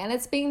 definitely. And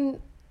it's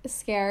been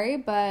scary,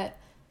 but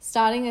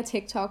starting a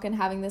TikTok and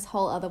having this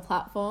whole other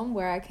platform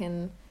where I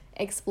can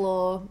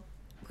explore,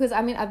 because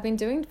I mean, I've been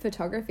doing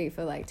photography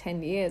for like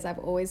 10 years. I've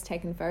always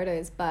taken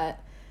photos, but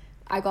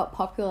I got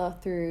popular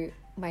through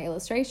my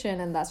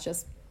illustration, and that's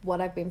just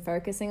what I've been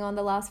focusing on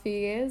the last few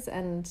years.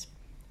 And,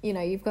 you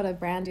know, you've got to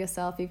brand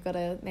yourself, you've got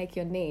to make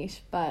your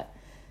niche, but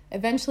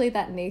eventually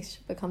that niche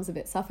becomes a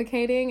bit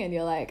suffocating, and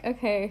you're like,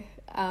 okay,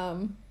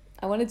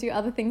 I want to do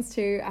other things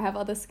too. I have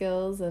other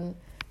skills. And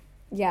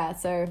yeah,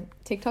 so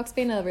TikTok's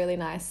been a really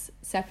nice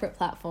separate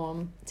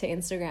platform to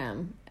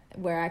Instagram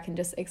where I can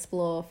just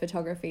explore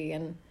photography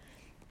and,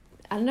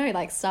 I don't know,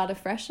 like start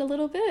afresh a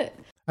little bit.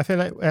 I feel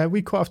like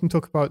we quite often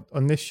talk about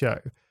on this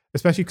show,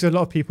 especially because a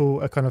lot of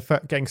people are kind of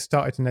getting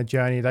started in their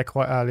journey. They're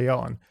quite early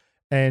on,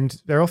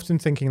 and they're often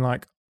thinking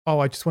like, oh,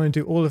 I just want to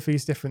do all of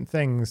these different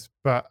things,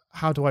 but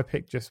how do I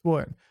pick just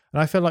one?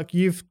 And I feel like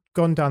you've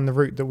gone down the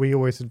route that we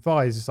always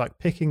advise, is like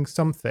picking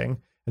something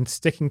and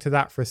sticking to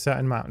that for a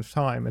certain amount of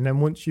time. And then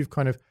once you've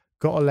kind of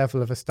got a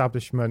level of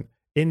establishment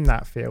in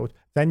that field,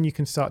 then you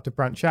can start to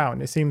branch out.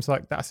 And it seems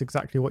like that's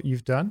exactly what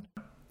you've done.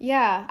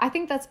 Yeah, I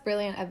think that's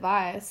brilliant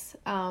advice.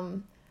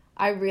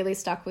 I really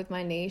stuck with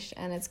my niche,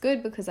 and it's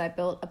good because I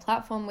built a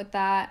platform with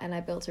that, and I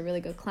built a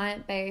really good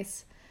client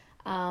base.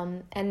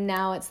 And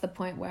now it's the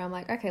point where I'm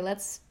like, okay,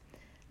 let's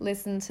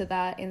listen to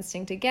that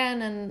instinct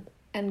again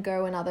and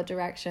go in other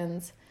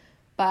directions.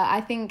 But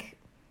I think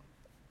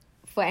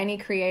for any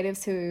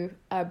creatives who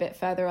are a bit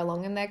further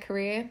along in their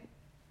career,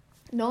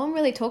 no one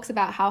really talks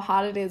about how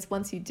hard it is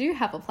once you do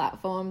have a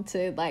platform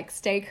to like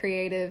stay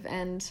creative.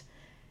 And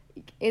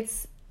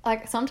it's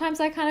like, sometimes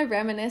I kind of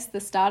reminisce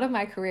the start of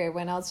my career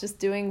when I was just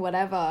doing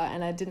whatever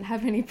and I didn't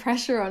have any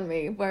pressure on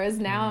me. Whereas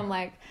now I'm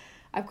like,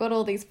 I've got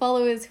all these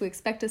followers who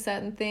expect a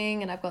certain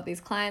thing, and I've got these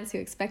clients who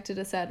expected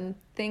a certain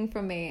thing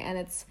from me. And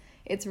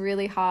it's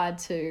really hard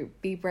to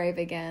be brave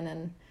again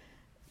and,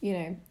 you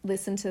know,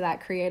 listen to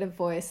that creative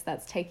voice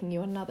that's taking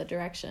you in another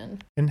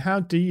direction. And how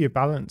do you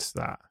balance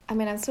that? I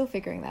mean, I'm still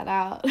figuring that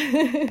out.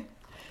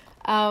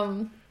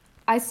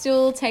 I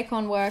still take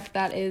on work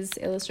that is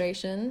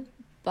illustration,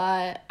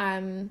 but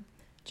I'm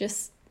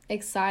just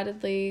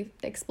excitedly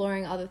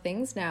exploring other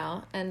things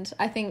now. And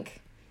I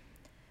think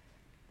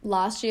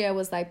last year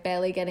was like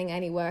barely getting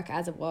any work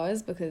as it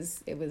was,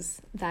 because it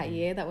was that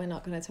year that we're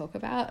not going to talk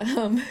about.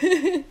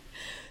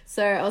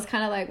 So I was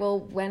kind of like, well,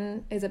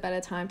 when is a better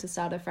time to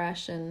start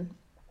afresh and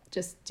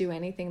just do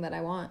anything that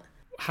I want?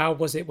 How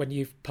was it when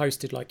you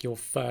posted like your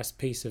first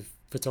piece of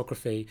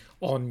photography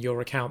on your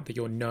account that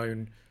you're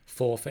known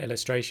for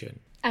illustration?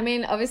 I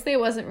mean, obviously it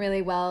wasn't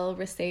really well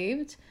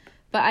received,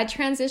 but I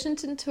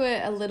transitioned into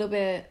it a little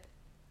bit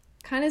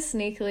kind of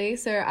sneakily.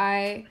 So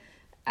I,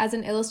 as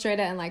an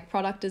illustrator and like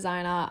product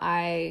designer,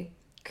 I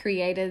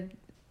created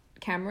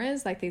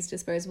cameras, like these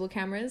disposable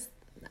cameras,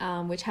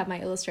 which have my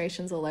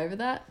illustrations all over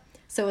that.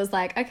 So it was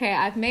like, okay,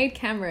 I've made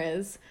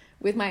cameras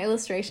with my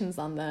illustrations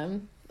on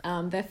them.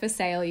 They're for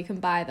sale, you can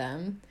buy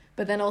them.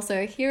 But then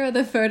also, here are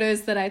the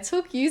photos that I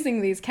took using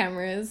these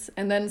cameras.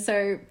 And then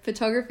so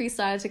photography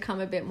started to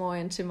come a bit more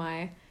into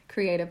my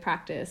creative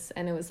practice,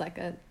 and it was like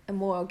a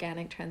more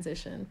organic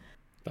transition.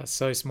 That's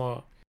so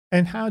smart.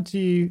 And how do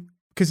you,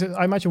 because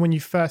I imagine when you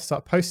first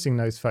start posting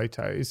those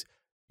photos,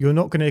 you're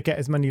not going to get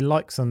as many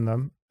likes on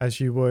them as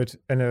you would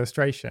an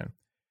illustration.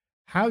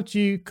 How do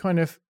you kind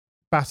of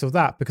battle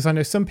that? Because I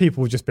know some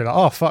people will just be like,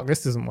 oh, fuck,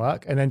 this doesn't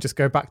work, and then just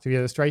go back to the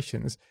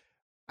illustrations.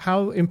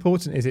 How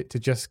important is it to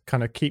just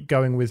kind of keep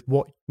going with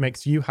what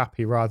makes you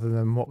happy rather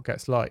than what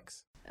gets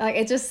likes?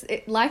 Like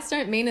likes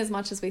don't mean as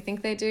much as we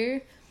think they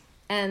do.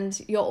 And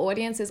your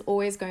audience is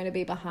always going to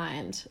be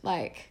behind.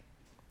 Like,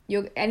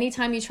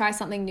 anytime you try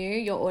something new,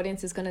 your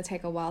audience is going to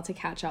take a while to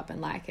catch up and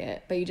like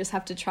it. But you just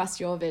have to trust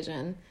your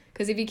vision.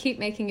 Because if you keep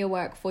making your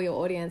work for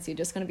your audience, you're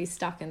just going to be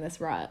stuck in this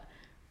rut.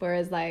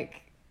 Whereas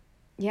like,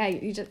 yeah,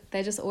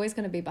 they're just always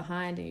going to be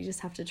behind, and you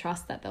just have to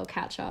trust that they'll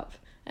catch up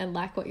and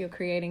like what you're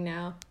creating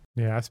now.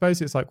 Yeah, I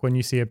suppose it's like when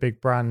you see a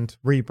big brand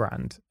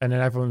rebrand and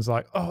then everyone's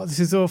like, oh, this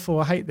is awful,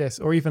 I hate this.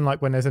 Or even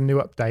like when there's a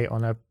new update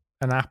on an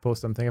app or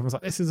something, everyone's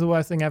like, this is the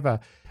worst thing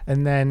ever.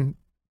 And then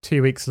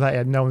 2 weeks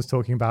later, no one's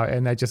talking about it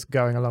and they're just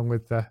going along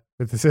with the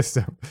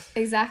system.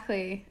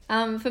 Exactly.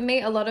 For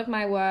me, a lot of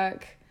my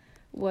work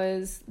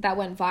that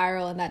went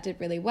viral and that did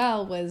really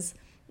well was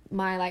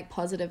my like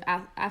positive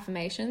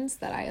affirmations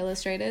that I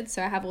illustrated.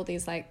 So I have all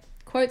these like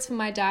quotes from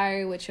my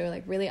diary, which are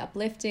like really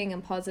uplifting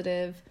and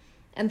positive.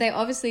 And they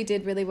obviously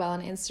did really well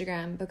on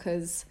Instagram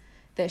because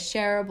they're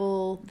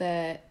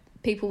shareable,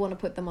 people want to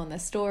put them on their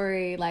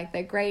story, like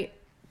they're great,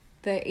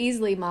 they're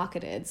easily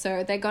marketed,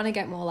 so they're going to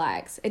get more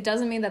likes. It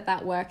doesn't mean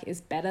that work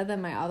is better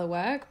than my other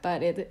work,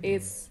 but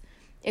it's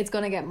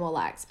going to get more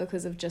likes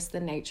because of just the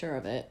nature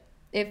of it.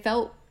 It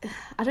felt,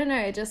 I don't know,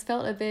 it just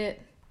felt a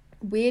bit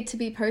weird to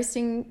be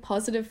posting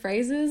positive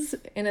phrases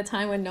in a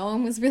time when no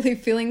one was really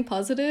feeling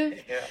positive.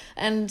 Yeah.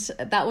 And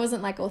that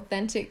wasn't like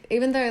authentic,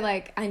 even though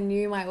like I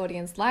knew my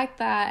audience liked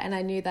that, and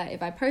I knew that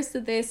if I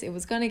posted this, it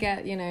was going to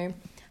get,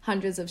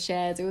 hundreds of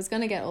shares, it was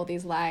going to get all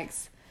these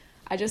likes.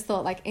 I just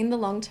thought, like, in the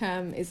long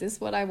term, is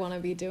this what I want to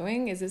be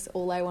doing? Is this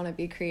all I want to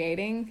be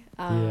creating?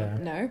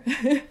 No.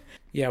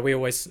 Yeah, we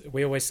always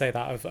say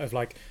that of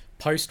like,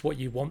 post what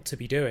you want to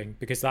be doing,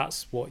 because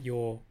that's what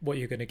you're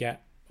going to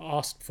get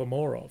asked for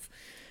more of.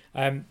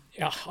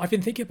 I've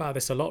been thinking about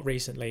this a lot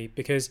recently,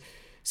 because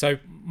so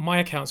my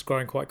account's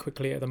growing quite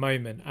quickly at the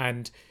moment,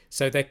 and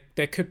so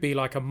there could be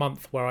like a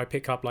month where I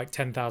pick up like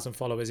 10,000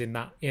 followers in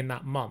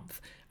that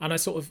month, and I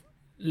sort of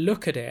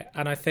look at it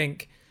and I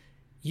think,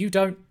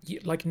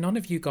 none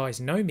of you guys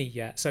know me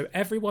yet, so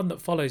everyone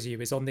that follows you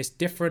is on this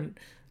different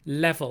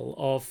level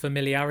of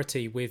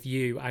familiarity with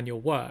you and your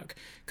work.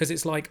 Because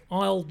it's like,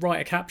 I'll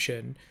write a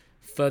caption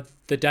for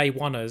the day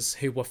oneers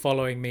who were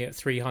following me at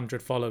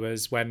 300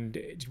 followers when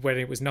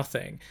it was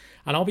nothing,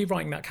 and I'll be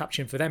writing that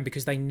caption for them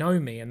because they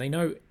know me and they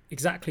know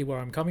exactly where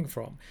I'm coming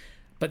from.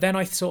 But then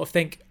I sort of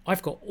think,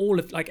 I've got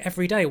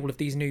every day all of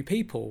these new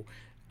people,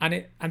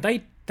 and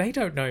they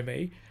don't know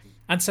me.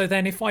 And so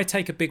then if I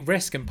take a big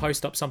risk and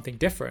post up something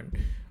different,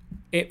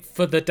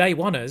 for the day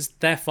oneers,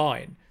 they're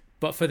fine.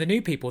 But for the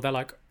new people, they're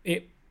like,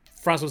 it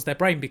frazzles their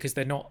brain because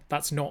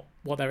that's not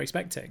what they're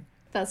expecting.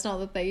 That's not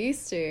what they're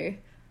used to.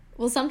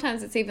 Well,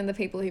 sometimes it's even the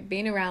people who've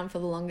been around for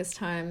the longest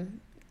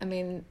time. I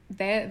mean,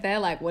 they're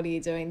like, what are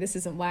you doing? This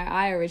isn't why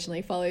I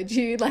originally followed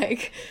you.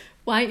 Like,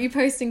 why aren't you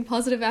posting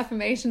positive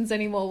affirmations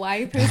anymore? Why are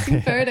you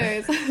posting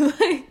photos?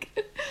 Like,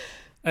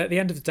 at the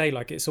end of the day,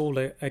 like, it's all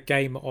a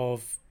game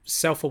of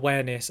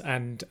self-awareness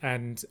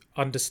and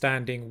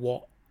understanding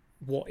what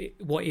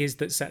is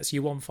that sets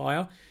you on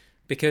fire,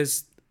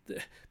 because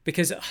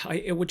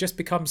it would just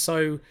become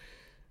so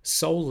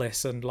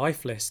soulless and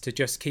lifeless to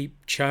just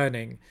keep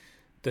churning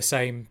the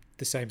same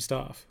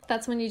stuff.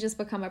 That's when you just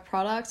become a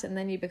product, and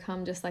then you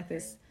become just like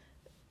this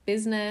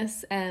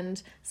business.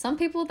 And some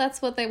people,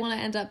 that's what they want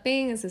to end up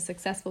being, is a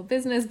successful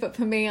business. But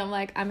for me, I'm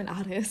like, I'm an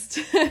artist.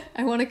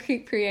 I want to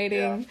keep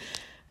creating,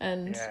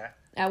 and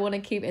I want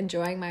to keep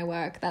enjoying my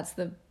work. That's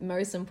the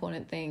most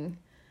important thing.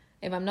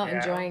 If I'm not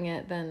enjoying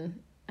it,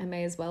 then I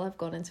may as well have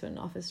gone into an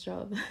office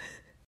job.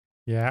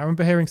 Yeah, I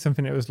remember hearing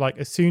something that was like,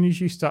 as soon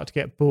as you start to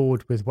get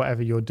bored with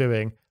whatever you're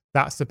doing,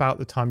 that's about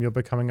the time you're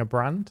becoming a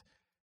brand.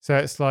 So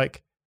it's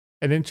like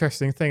an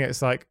interesting thing.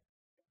 It's like,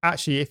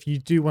 actually, if you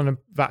do want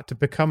that to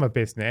become a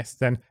business,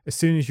 then as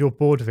soon as you're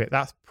bored of it,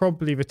 that's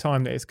probably the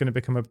time that it's going to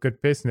become a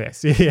good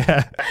business.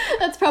 Yeah.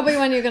 That's probably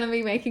when you're going to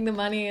be making the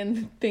money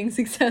and being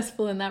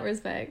successful in that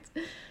respect.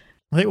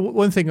 I think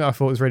one thing that I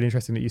thought was really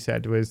interesting that you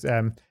said was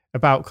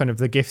about kind of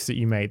the gifts that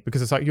you made,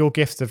 because it's like your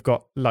gifts have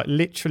got like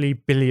literally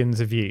billions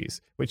of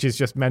views, which is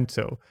just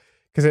mental.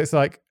 Because it's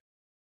like,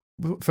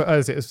 for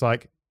us, it was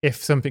like, if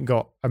something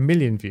got 1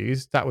 million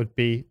views, that would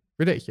be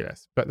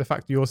ridiculous. But the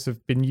fact yours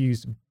have been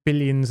used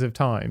billions of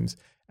times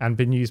and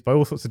been used by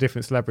all sorts of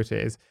different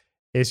celebrities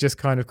is just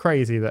kind of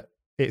crazy that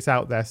it's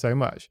out there so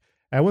much.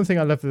 And one thing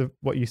I love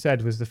what you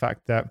said was the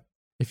fact that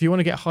if you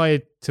want to get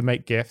hired to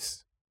make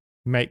GIFs,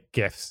 make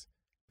GIFs,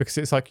 because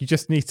it's like you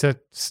just need to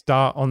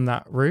start on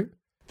that route.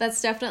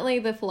 That's definitely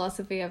the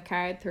philosophy I've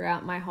carried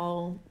throughout my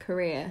whole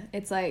career.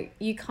 It's like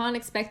you can't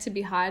expect to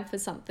be hired for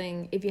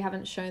something if you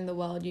haven't shown the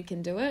world you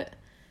can do it.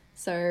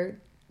 So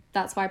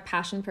that's why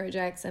passion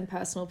projects and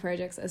personal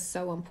projects are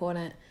so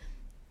important.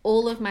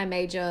 All of my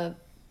major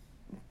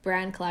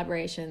brand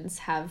collaborations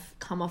have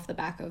come off the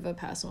back of a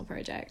personal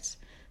project.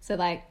 So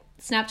like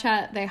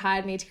Snapchat, they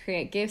hired me to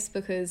create GIFs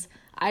because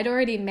I'd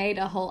already made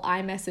a whole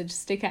iMessage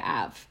sticker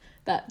app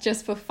that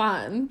just for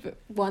fun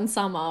one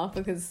summer,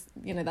 because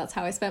that's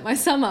how I spent my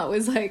summer,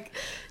 was like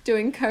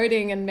doing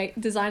coding and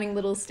designing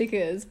little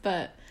stickers.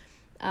 But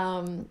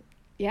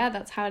yeah,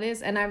 that's how it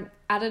is. And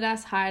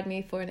Adidas hired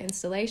me for an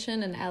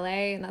installation in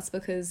LA, and that's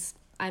because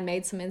I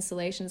made some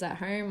installations at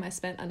home. I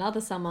spent another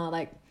summer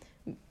like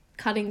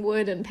cutting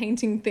wood and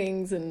painting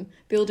things and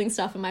building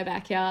stuff in my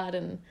backyard,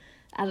 and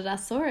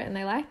Adidas saw it and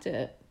they liked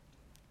it.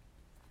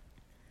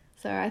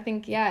 So I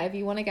think, yeah, if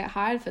you want to get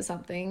hired for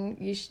something,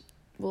 you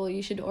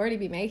should already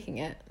be making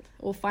it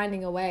or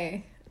finding a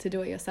way to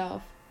do it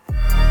yourself.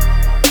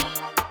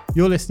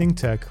 You're listening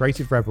to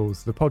Creative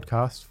Rebels, the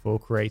podcast for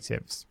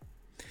creatives.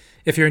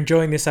 If you're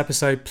enjoying this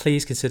episode,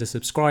 please consider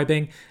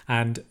subscribing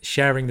and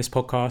sharing this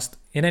podcast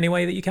in any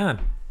way that you can.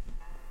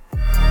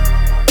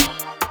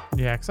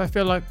 Yeah, because I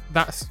feel like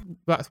that's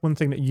one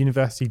thing that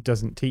university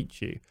doesn't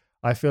teach you.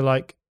 I feel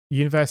like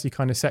university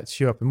kind of sets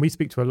you up, and we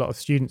speak to a lot of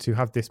students who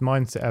have this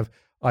mindset of,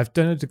 I've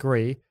done a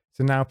degree,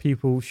 so now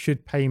people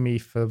should pay me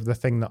for the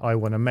thing that I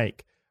want to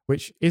make,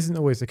 which isn't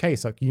always the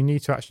case. Like you need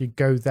to actually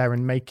go there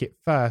and make it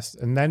first,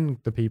 and then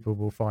the people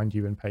will find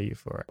you and pay you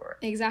for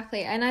it.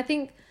 Exactly. And I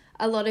think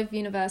a lot of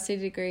university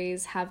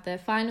degrees have their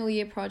final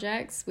year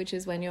projects, which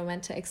is when you're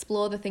meant to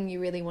explore the thing you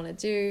really want to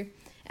do.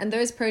 And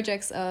those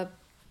projects are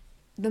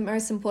the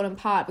most important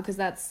part, because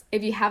that's,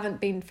 if you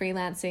haven't been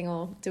freelancing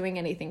or doing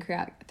anything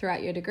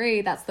throughout your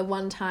degree, that's the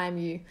one time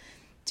you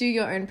do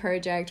your own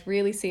project,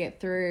 really see it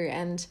through,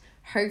 and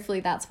hopefully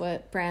that's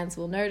what brands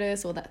will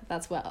notice, or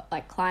that's what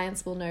like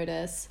clients will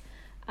notice.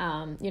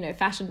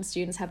 Fashion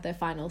students have their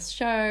final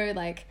show.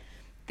 Like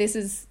this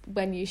is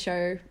when you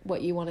show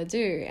what you want to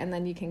do, and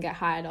then you can get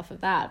hired off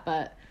of that.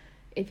 But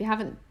if you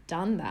haven't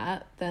done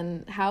that,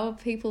 then how are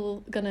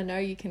people going to know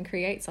you can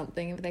create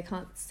something if they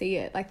can't see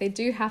it? Like they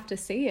do have to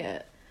see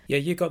it. Yeah,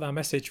 you got that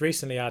message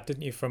recently,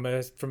 didn't you, from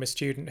a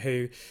student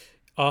who,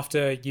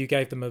 after you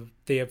gave them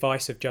the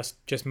advice of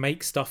just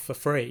make stuff for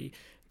free,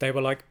 they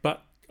were like,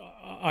 but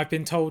I've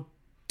been told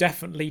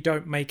definitely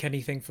don't make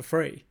anything for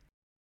free.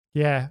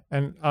 Yeah,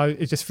 and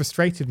it just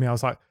frustrated me. I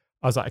was like,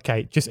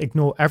 okay, just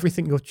ignore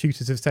everything your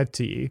tutors have said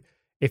to you.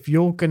 If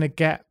you're going to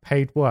get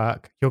paid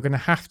work, you're going to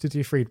have to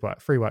do free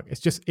work.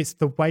 It's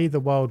the way the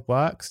world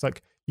works.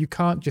 Like you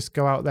can't just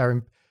go out there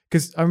and,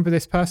 because I remember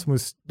this person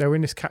they were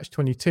in this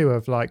catch-22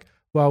 of like,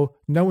 well,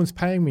 no one's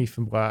paying me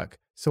for work,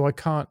 so I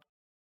can't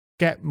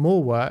get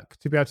more work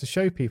to be able to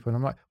show people. And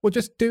I'm like, well,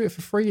 just do it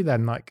for free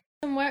then. Like,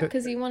 work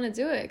because you want to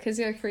do it, because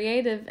you're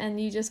creative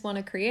and you just want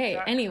to create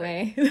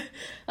anyway.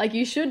 Like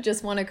you should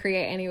just want to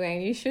create anyway,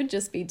 and you should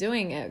just be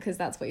doing it because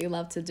that's what you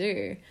love to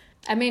do.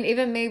 I mean,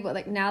 even me, but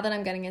like now that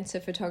I'm getting into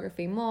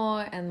photography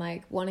more and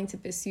like wanting to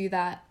pursue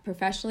that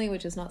professionally,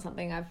 which is not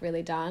something I've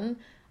really done,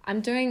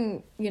 I'm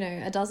doing,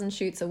 12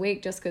 shoots a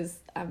week just because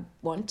I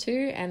want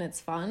to, and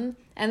it's fun.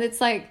 And it's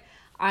like,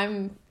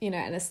 I'm, an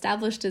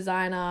established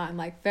designer. I'm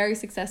like very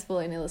successful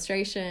in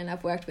illustration.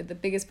 I've worked with the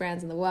biggest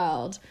brands in the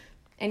world.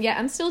 And yet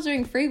I'm still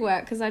doing free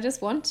work because I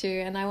just want to,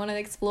 and I want to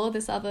explore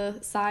this other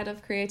side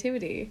of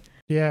creativity.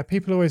 Yeah,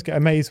 people always get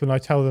amazed when I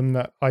tell them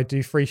that I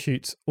do free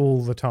shoots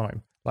all the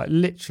time, like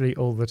literally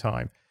all the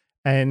time.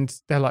 And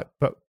they're like,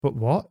 but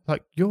what?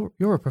 Like you're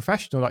a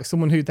professional, like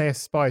someone who they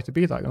aspire to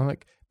be like. And I'm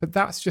like, but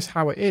that's just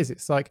how it is.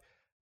 It's like,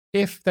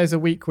 if there's a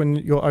week when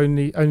your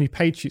only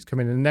paid shoots come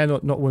in and they're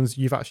not ones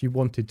you've actually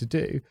wanted to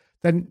do,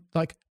 then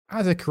like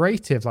as a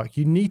creative, like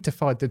you need to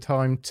find the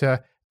time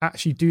to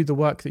actually do the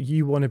work that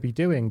you want to be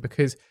doing,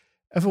 because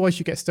otherwise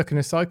you get stuck in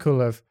a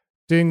cycle of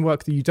doing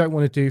work that you don't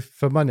want to do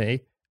for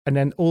money, and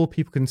then all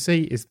people can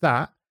see is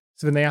that.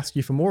 So then they ask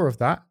you for more of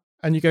that,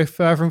 and you go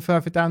further and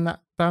further down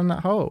that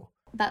hole.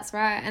 That's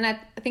right. And I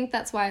think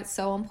that's why it's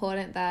so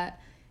important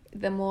that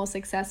the more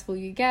successful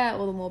you get,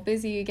 or the more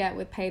busy you get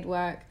with paid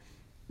work,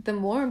 the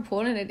more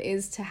important it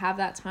is to have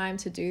that time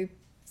to do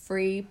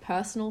free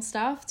personal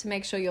stuff, to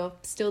make sure you're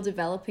still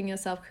developing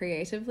yourself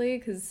creatively.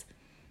 Because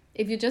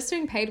if you're just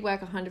doing paid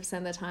work 100%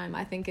 of the time,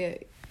 I think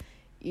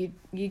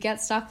you get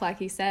stuck,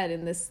 like you said,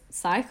 in this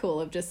cycle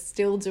of just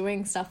still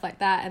doing stuff like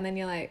that. And then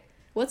you're like,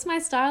 what's my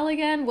style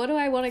again? What do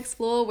I want to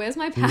explore? Where's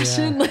my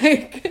passion? Yeah.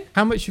 Like,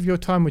 how much of your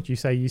time would you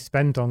say you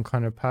spend on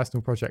kind of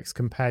personal projects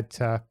compared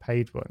to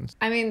paid ones?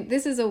 I mean,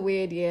 this is a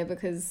weird year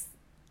because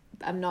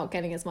I'm not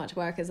getting as much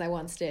work as I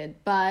once did,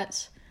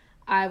 but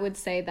I would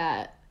say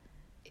that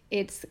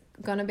it's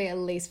going to be at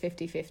least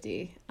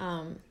 50-50.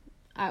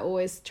 I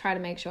always try to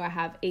make sure I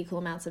have equal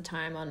amounts of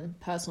time on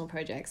personal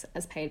projects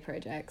as paid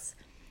projects.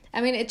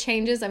 I mean, it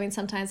changes. I mean,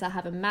 sometimes I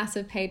have a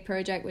massive paid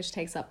project which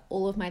takes up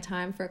all of my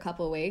time for a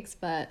couple of weeks,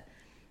 but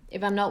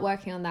if I'm not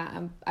working on that,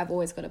 I've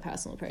always got a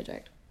personal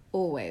project.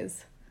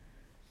 Always.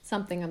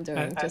 Something I'm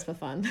doing just for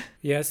fun.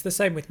 Yeah, it's the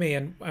same with me.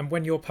 And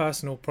when your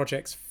personal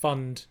projects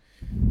fund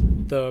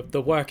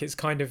the work, it's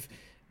kind of,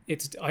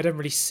 I don't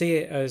really see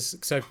it as,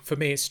 so for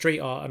me it's street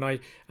art,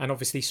 and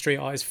obviously street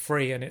art is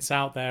free and it's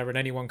out there and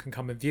anyone can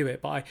come and view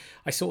it, but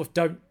I sort of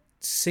don't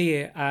see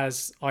it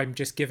as I'm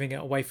just giving it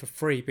away for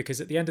free,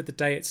 because at the end of the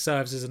day it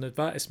serves as an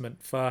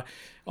advertisement for,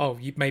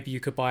 maybe you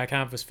could buy a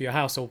canvas for your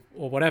house or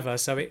whatever.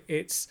 So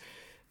it's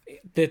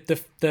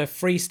the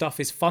free stuff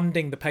is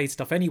funding the paid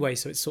stuff anyway,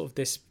 so it's sort of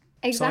this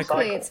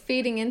exactly cycle. It's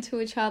feeding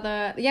into each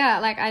other. Yeah,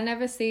 like I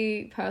never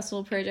see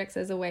personal projects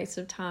as a waste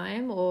of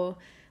time or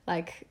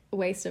like a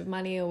waste of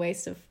money or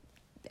waste of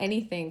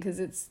anything, because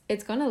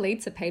it's going to lead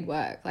to paid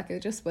work. Like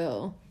it just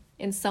will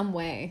in some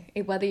way,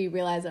 whether you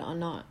realize it or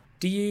not.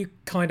 Do you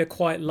kind of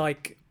quite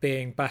like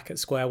being back at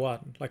square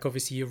one? Like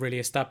obviously you're really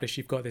established,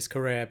 you've got this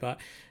career, but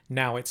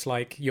now it's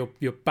like you're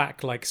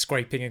back, like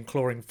scraping and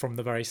clawing from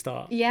the very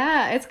start.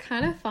 Yeah, it's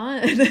kind of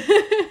fun.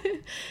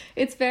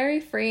 It's very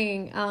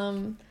freeing.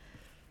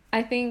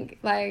 I think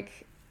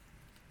like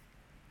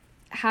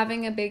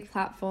having a big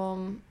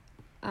platform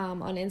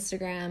on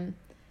Instagram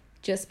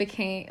just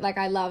became like,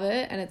 I love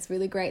it, and it's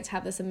really great to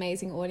have this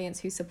amazing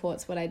audience who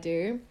supports what I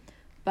do,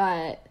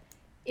 but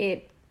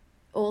it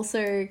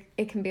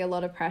can be a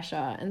lot of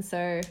pressure. And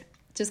so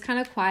just kind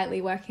of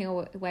quietly working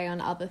away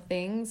on other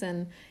things,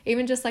 and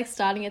even just like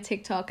starting a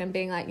TikTok and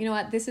being like, you know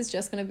what, this is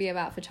just going to be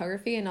about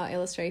photography and not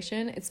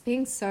illustration. It's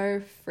being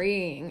so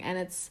freeing, and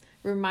it's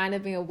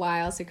reminded me of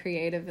why I was a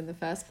creative in the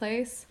first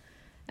place.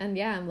 And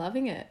yeah, I'm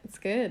loving it. It's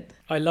good.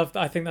 I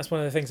think that's one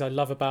of the things I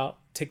love about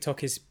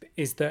TikTok is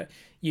that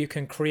you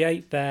can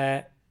create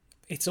there.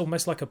 It's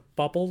almost like a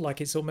bubble,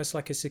 like it's almost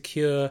like a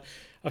secure,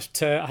 I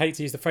hate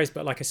to use the phrase,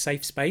 but like a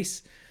safe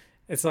space.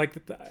 It's like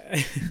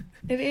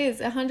it is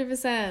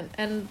 100%,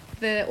 and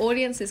the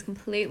audience is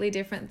completely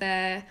different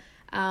there.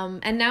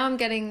 And now I'm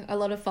getting a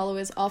lot of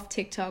followers off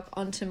TikTok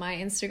onto my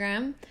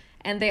Instagram,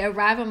 and they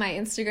arrive on my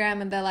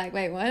Instagram and they're like,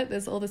 wait, what?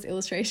 There's all this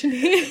illustration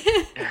here.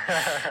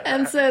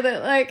 And so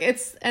that like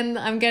and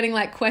I'm getting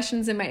like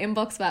questions in my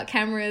inbox about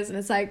cameras, and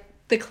it's like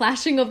the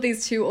clashing of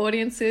these two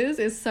audiences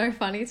is so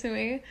funny to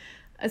me,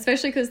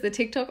 especially because the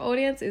TikTok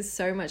audience is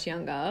so much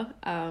younger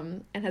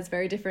and has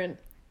very different.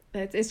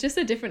 It's just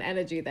a different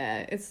energy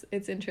there. It's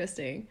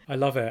interesting. I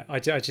love it. I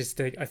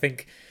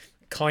think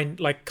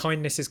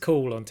kindness is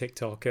cool on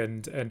TikTok,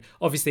 and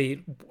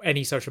obviously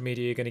any social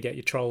media you're going to get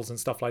your trolls and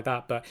stuff like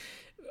that, but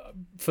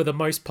for the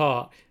most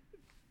part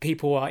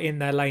people are in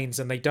their lanes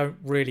and they don't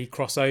really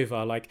cross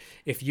over. Like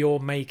if you're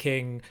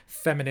making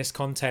feminist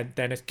content,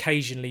 then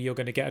occasionally you're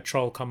going to get a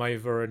troll come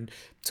over and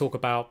talk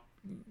about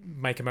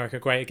Make America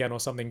Great Again or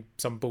something,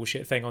 some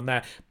bullshit thing on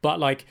there, but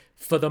like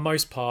for the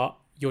most part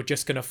you're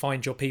just going to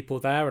find your people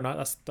there, and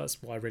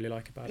that's what I really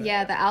like about it.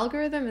 Yeah, the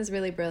algorithm is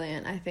really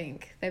brilliant. I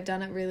think they've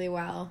done it really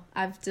well.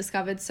 I've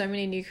discovered so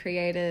many new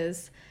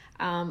creators.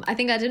 I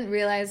think I didn't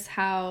realize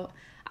how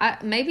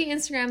maybe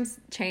Instagram's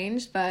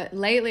changed, but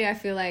lately I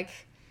feel like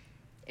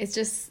it's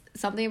just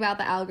something about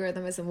the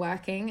algorithm isn't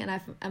working, and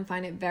I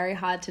find it very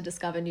hard to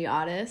discover new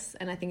artists,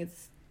 and I think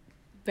it's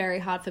very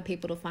hard for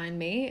people to find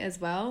me as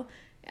well.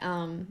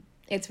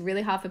 It's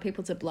really hard for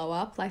people to blow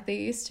up like they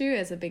used to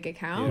as a big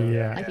account.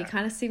 Yeah. Like you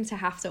kind of seem to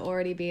have to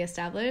already be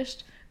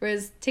established.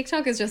 Whereas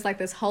TikTok is just like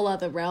this whole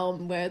other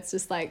realm where it's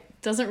just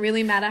like, doesn't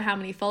really matter how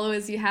many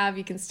followers you have,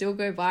 you can still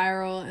go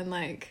viral, and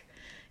like,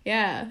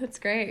 yeah, it's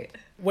great.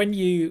 When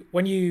you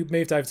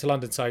moved over to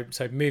London, so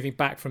moving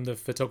back from the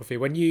photography,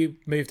 when you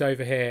moved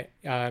over here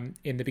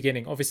in the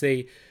beginning,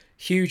 obviously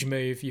huge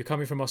move, you're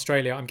coming from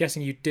Australia. I'm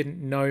guessing you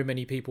didn't know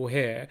many people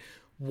here.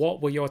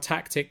 What were your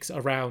tactics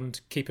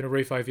around keeping a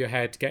roof over your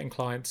head, getting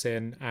clients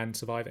in and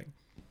surviving?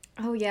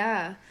 Oh,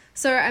 yeah.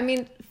 So, I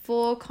mean,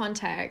 for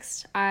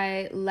context,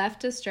 I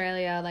left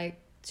Australia like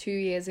 2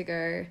 years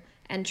ago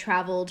and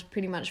traveled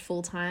pretty much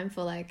full time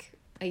for like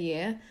a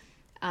year,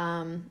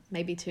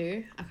 maybe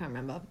two. I can't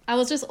remember. I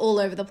was just all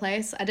over the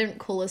place. I didn't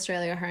call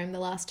Australia home the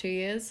last 2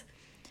 years.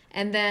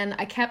 And then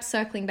I kept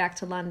circling back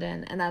to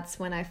London, and that's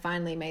when I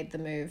finally made the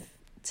move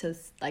to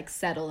like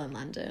settle in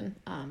London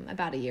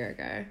about a year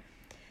ago.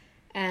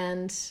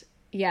 And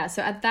yeah,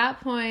 so at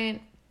that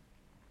point,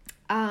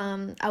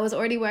 I was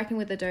already working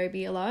with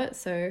Adobe a lot.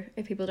 So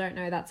if people don't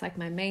know, that's like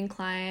my main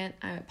client.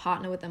 I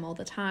partner with them all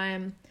the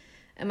time.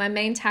 And my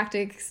main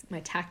tactics,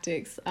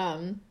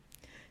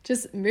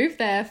 just move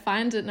there,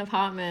 find an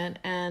apartment,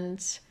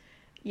 and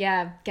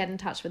yeah, get in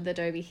touch with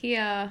Adobe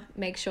here.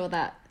 Make sure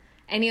that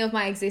any of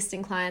my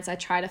existing clients, I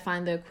try to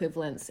find the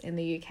equivalents in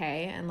the UK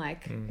and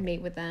like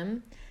meet with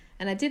them.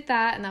 And I did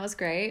that, and that was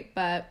great.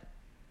 But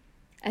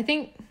I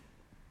think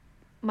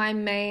my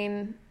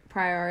main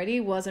priority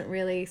wasn't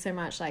really so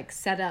much like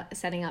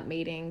setting up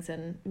meetings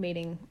and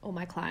meeting all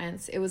my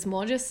clients. It was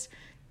more just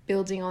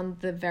building on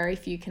the very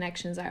few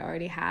connections I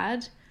already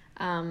had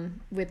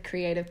with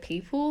creative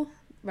people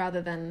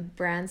rather than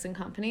brands and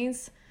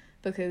companies,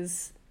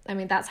 because I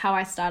mean, that's how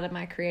I started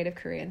my creative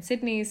career in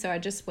Sydney. So I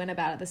just went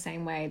about it the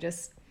same way,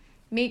 just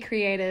meet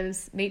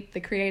creatives, meet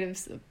the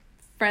creatives,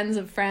 friends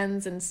of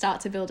friends, and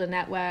start to build a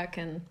network.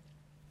 And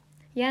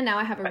yeah, now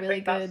I have a really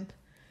good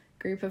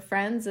group of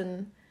friends,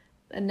 and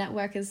a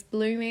network is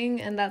blooming.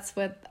 And that's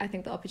where I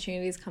think the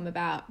opportunities come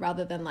about,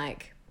 rather than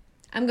like,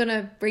 I'm going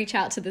to reach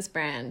out to this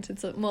brand.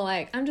 It's more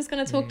like, I'm just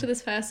going to talk to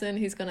this person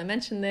who's going to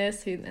mention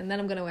this, and then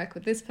I'm going to work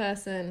with this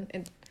person.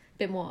 It's a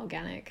bit more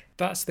organic.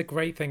 That's the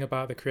great thing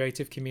about the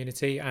creative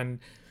community. And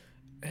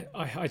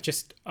I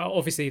just,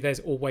 obviously there's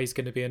always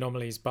going to be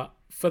anomalies, but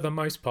for the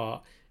most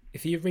part,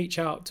 if you reach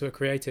out to a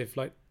creative,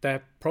 like,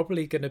 they're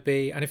probably going to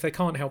be, and if they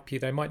can't help you,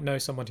 they might know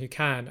someone who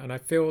can. And I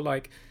feel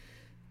like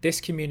this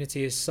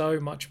community is so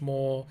much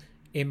more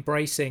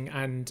embracing,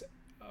 and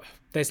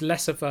there's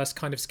less of a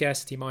kind of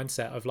scarcity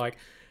mindset of like,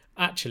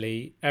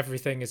 actually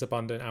everything is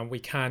abundant and we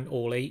can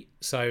all eat,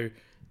 so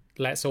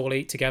let's all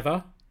eat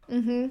together.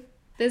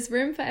 There's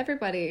room for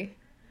everybody.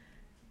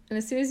 And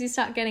as soon as you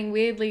start getting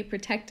weirdly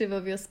protective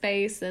of your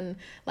space and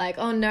like,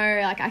 oh no,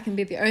 like I can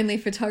be the only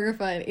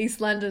photographer in East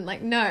London,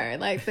 like no,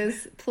 like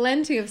there's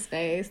plenty of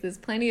space, there's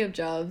plenty of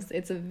jobs.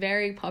 It's a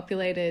very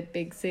populated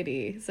big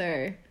city.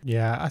 So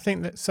yeah, I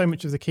think that so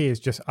much of the key is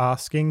just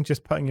asking,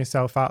 just putting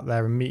yourself out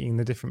there and meeting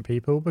the different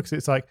people, because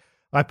it's like,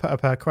 I put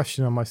up a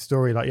question on my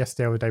story like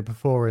yesterday or the day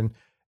before,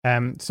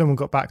 and someone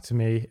got back to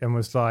me and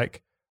was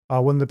like,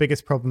 oh, one of the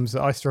biggest problems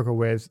that I struggle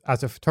with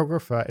as a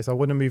photographer is I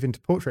want to move into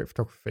portrait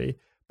photography,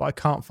 but I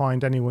can't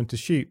find anyone to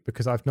shoot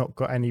because I've not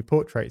got any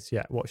portraits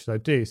yet. What should I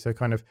do? So I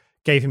kind of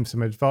gave him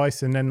some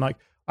advice, and then like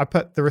I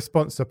put the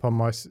response up on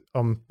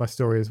my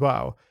story as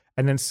well.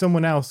 And then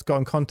someone else got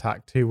in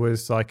contact who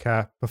was like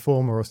a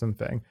performer or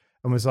something,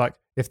 and was like,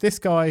 if this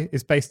guy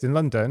is based in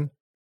London,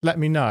 let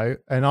me know,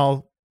 and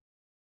I'll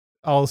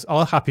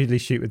happily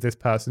shoot with this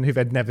person who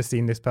had never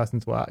seen this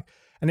person's work.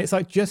 And it's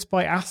like, just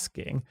by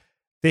asking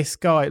this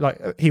guy,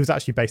 like he was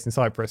actually based in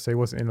Cyprus, so he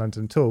wasn't in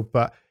London at all.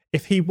 But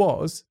if he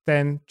was,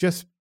 then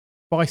just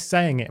by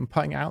saying it and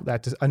putting it out there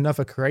to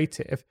another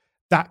creative,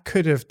 that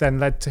could have then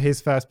led to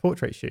his first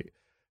portrait shoot.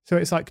 So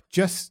it's like,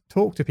 just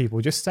talk to people,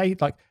 just say,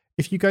 like,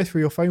 if you go through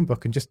your phone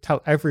book and just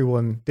tell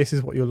everyone this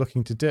is what you're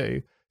looking to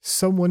do,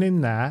 someone in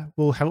there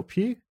will help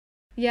you.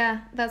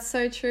 Yeah, that's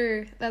so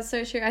true. That's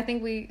so true. I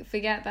think we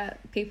forget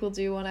that people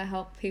do want to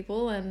help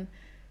people, and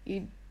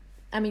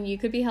you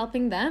could be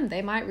helping them.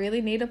 They might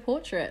really need a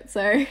portrait.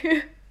 So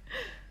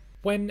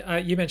when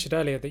you mentioned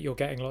earlier that you're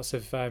getting lots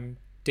of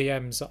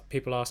DMs,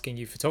 people asking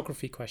you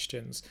photography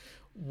questions,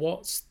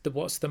 what's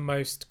the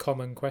most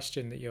common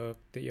question that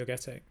you're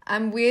getting?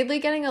 I'm weirdly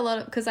getting a lot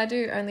of, because I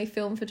do only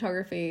film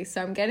photography, so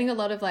I'm getting a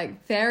lot of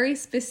like very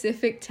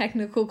specific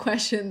technical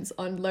questions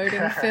on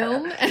loading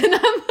film, and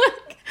I'm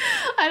like,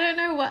 I don't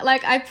know what,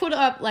 like I put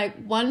up like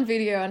one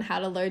video on how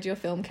to load your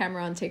film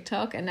camera on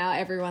TikTok, and now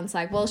everyone's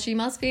like, well, she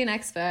must be an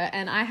expert,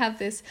 and I have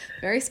this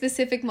very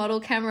specific model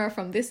camera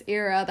from this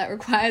era that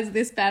requires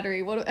this battery.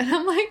 And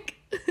I'm like,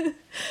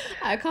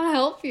 I can't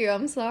help you,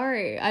 I'm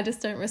sorry. I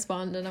just don't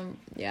respond, and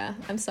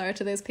I'm sorry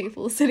to those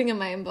people sitting in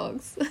my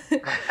inbox.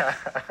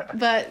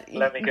 But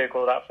let me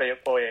Google that for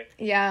you.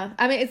 Yeah,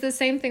 I mean, it's the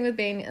same thing with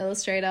being an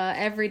illustrator.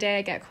 Every day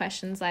I get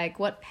questions like,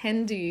 what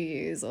pen do you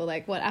use, or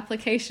like, what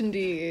application do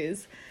you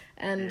use?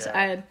 And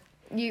I'd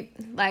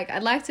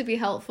like to be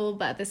helpful,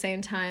 but at the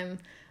same time,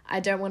 I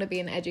don't want to be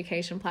an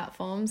education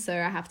platform. So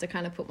I have to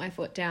kind of put my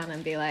foot down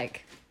and be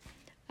like,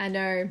 I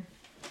know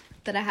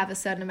that I have a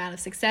certain amount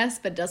of success,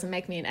 but it doesn't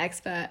make me an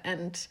expert.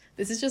 And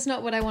this is just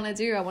not what I want to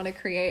do. I want to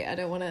create. I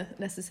don't want to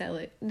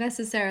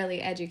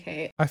necessarily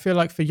educate. I feel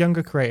like for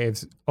younger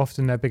creatives,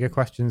 often their bigger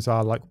questions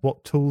are like,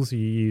 what tools are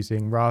you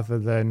using, rather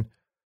than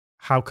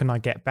how can I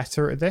get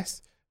better at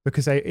this?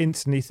 Because they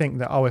instantly think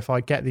that, oh, if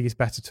I get these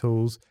better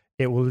tools,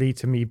 it will lead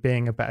to me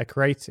being a better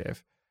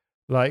creative.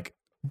 Like,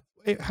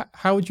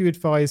 how would you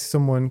advise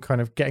someone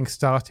kind of getting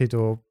started,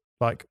 or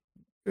like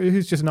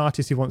who's just an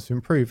artist who wants to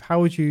improve?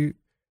 How would you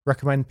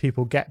recommend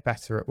people get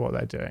better at what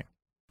they're doing?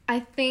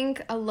 I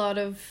think a lot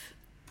of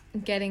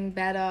getting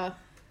better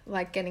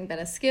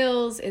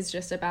skills is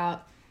just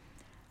about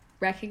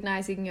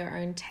recognizing your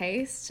own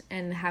taste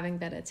and having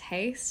better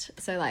taste.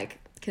 So like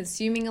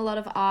consuming a lot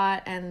of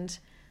art and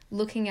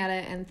looking at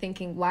it and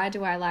thinking, why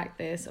do I like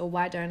this, or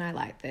why don't I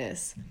like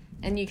this?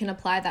 And you can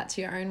apply that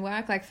to your own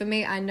work. Like for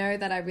me, I know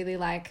that I really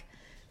like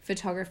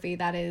photography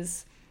that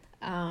is,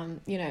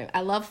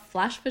 I love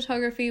flash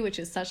photography, which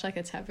is such like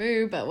a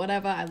taboo, but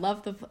whatever. I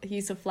love the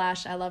use of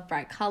flash. I love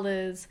bright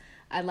colors.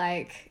 I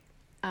like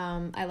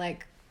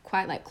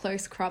quite like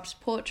close cropped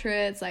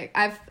portraits. Like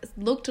I've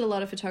looked at a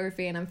lot of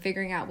photography and I'm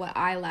figuring out what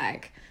I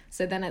like.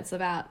 So then it's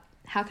about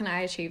how can I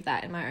achieve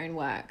that in my own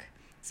work?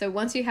 So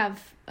once you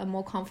have a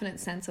more confident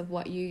sense of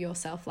what you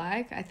yourself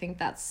like, I think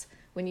that's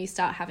when you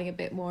start having a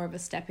bit more of a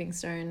stepping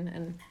stone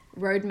and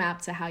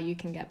roadmap to how you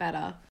can get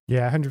better.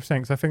 Yeah, 100%.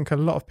 Because I think a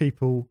lot of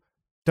people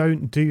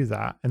don't do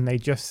that, and they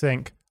just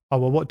think, oh,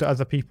 well, what do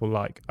other people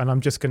like? And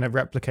I'm just going to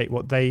replicate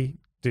what they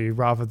do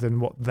rather than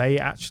what they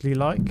actually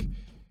like.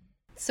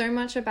 So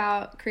much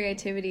about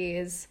creativity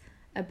is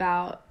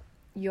about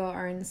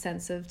your own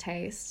sense of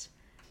taste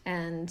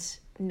and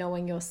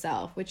knowing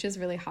yourself, which is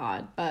really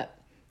hard. But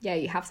yeah,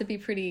 you have to be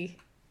pretty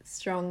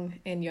strong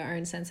in your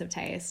own sense of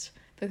taste,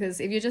 because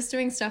if you're just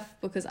doing stuff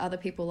because other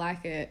people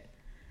like it,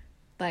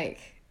 like,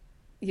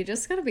 you're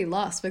just going to be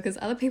lost because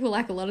other people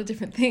like a lot of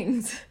different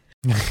things.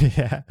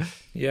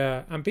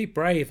 Yeah, and be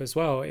brave as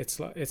well. It's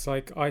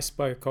like I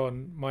spoke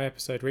on my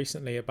episode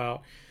recently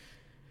about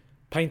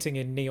painting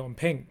in neon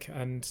pink,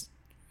 and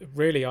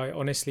really I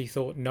honestly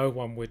thought no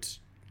one would.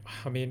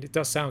 I mean, it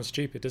does sound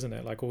stupid, doesn't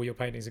it? Like, all your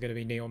paintings are going to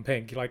be neon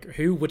pink. Like,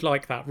 who would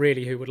like that?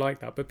 Really, who would like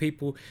that? But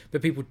people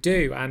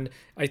do, and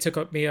it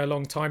took me a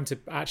long time to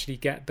actually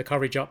get the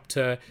courage up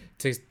to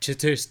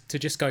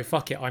just go,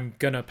 fuck it, I'm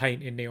gonna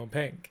paint in neon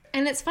pink.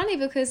 And it's funny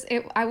because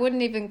I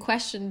wouldn't even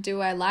question,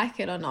 do I like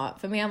it or not?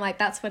 For me, I'm like,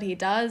 that's what he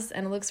does,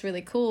 and it looks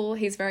really cool.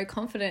 He's very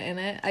confident in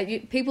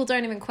it. People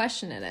don't even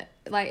question it.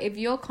 Like, if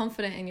you're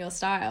confident in your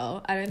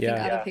style, I don't think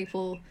other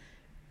people.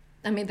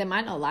 I mean, they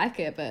might not like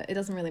it, but it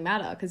doesn't really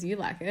matter because you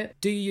like it.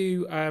 Do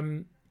you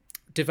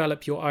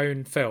develop your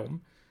own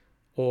film,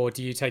 or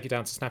do you take it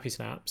down to Snappy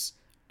Snaps?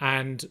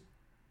 And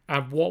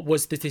what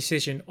was the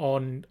decision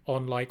on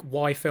like,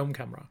 why film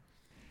camera?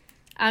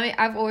 I mean,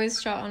 I've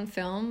always shot on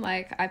film.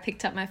 Like, I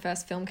picked up my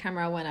first film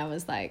camera when I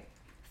was like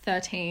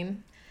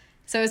 13.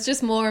 So it's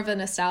just more of a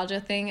nostalgia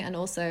thing. And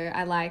also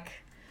I like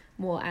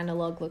more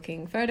analog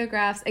looking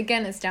photographs.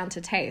 Again, it's down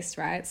to taste,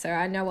 right? So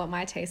I know what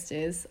my taste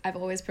is. I've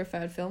always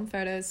preferred film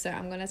photos, so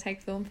I'm going to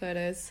take film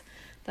photos.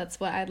 That's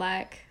what I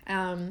like.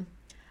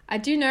 I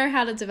do know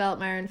how to develop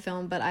my own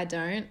film, but I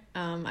don't.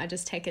 I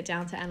just take it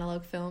down to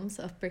Analog Films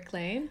off Brick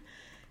Lane.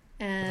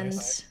 And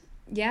nice.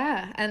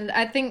 Yeah, and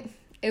I think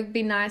it would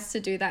be nice to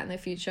do that in the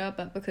future,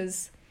 but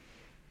because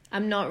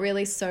I'm not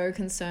really so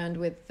concerned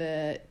with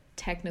the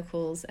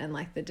technicals and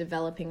like the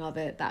developing of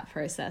it, that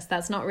process,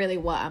 that's not really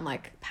what I'm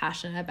like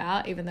passionate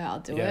about, even though I'll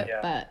do it.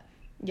 But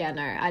yeah,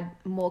 no, I'm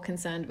more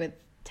concerned with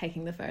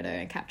taking the photo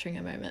and capturing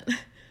a moment.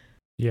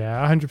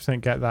 Yeah, I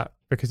 100% get that,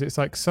 because it's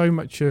like so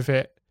much of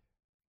it,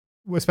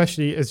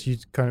 especially as you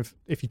kind of,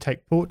 if you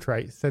take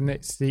portraits, then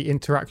it's the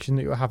interaction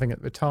that you're having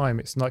at the time.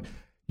 It's like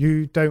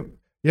you don't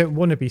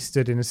want to be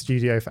stood in a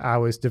studio for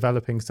hours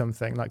developing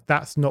something. Like,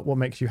 that's not what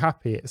makes you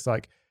happy. It's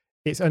like,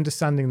 it's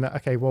understanding that,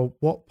 okay, well,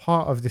 what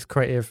part of this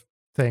creative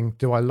thing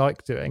do I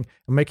like doing,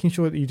 and making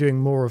sure that you're doing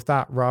more of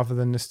that rather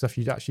than the stuff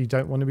you actually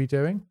don't want to be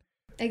doing.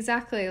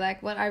 Exactly.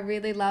 Like, what I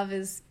really love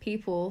is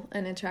people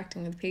and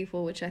interacting with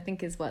people, which I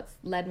think is what's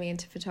led me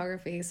into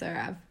photography. So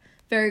I've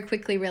very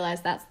quickly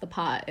realized that's the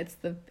part. It's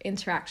the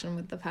interaction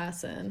with the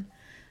person.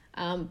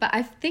 But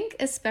I think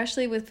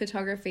especially with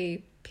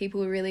photography,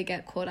 people really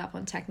get caught up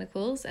on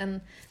technicals,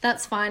 and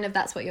that's fine if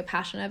that's what you're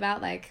passionate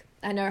about. Like,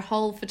 I know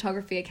whole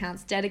photography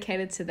accounts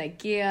dedicated to their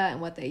gear and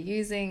what they're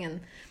using,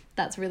 and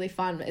that's really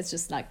fun, but it's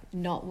just like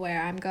not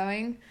where I'm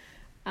going.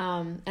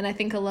 And I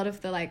think a lot of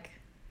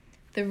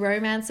the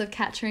romance of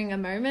capturing a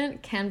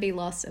moment can be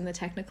lost in the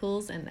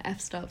technicals and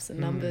f-stops and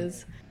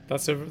numbers.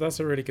 That's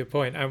a really good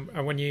point.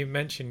 And when you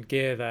mentioned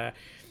gear there,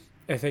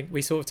 I think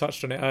we sort of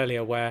touched on it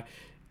earlier, where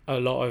a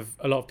lot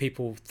of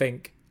people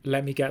think,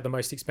 let me get the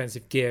most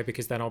expensive gear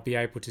because then I'll be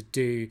able to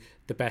do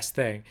the best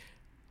thing.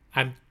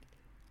 And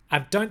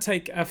don't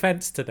take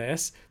offense to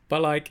this,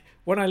 but like,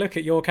 when I look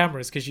at your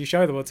cameras, because you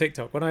show them on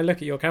TikTok, when I look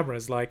at your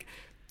cameras, like,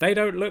 they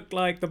don't look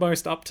like the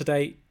most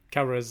up-to-date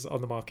cameras on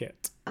the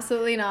market.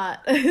 Absolutely not.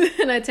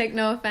 And I take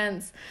no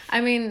offense.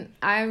 I mean,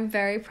 I'm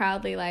very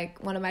proudly,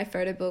 like, one of my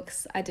photo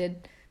books I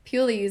did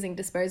purely using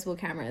disposable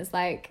cameras.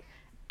 Like,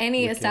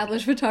 any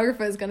established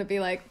photographer is going to be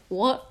like,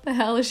 what the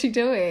hell is she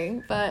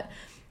doing? But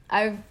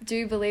I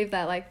do believe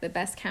that, like, the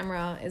best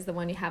camera is the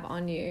one you have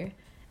on you,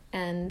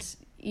 and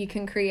you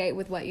can create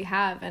with what you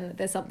have. And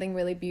there's something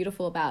really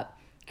beautiful about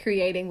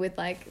creating with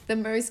like the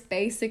most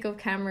basic of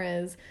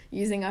cameras,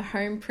 using a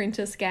home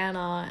printer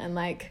scanner and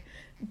like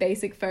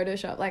basic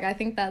Photoshop. Like, I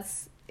think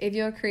that's, if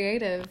you're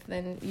creative,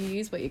 then you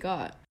use what you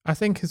got. I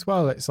think as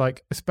well, it's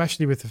like,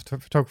 especially with the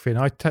photography, and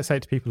I say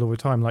it to people all the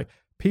time, like,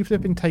 people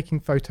have been taking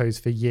photos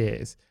for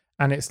years,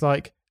 and it's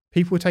like,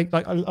 people take,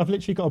 like, I've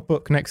literally got a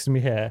book next to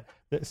me here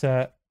that's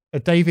a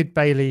David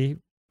Bailey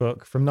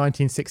book from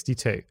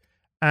 1962.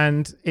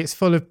 And it's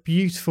full of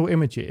beautiful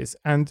images.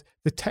 And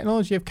the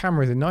technology of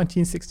cameras in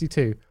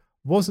 1962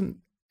 wasn't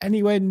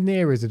anywhere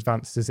near as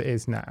advanced as it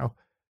is now.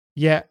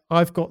 Yet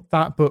I've got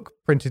that book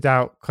printed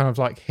out kind of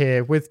like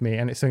here with me,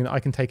 and it's something that I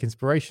can take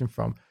inspiration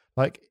from.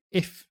 Like,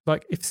 if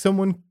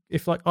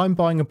I'm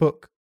buying a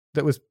book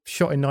that was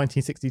shot in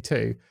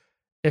 1962,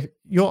 if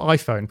your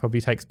iPhone probably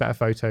takes better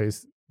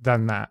photos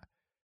than that.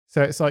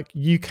 So it's like,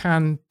 you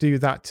can do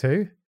that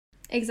too.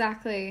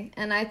 Exactly.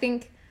 And I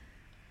think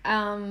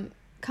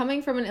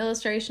coming from an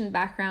illustration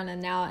background and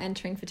now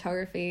entering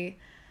photography,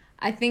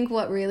 I think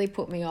what really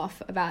put me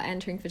off about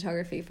entering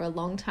photography for a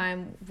long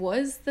time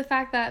was the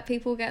fact that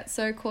people get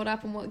so caught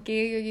up in what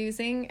gear you're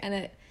using,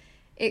 and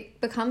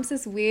it becomes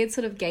this weird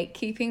sort of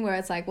gatekeeping where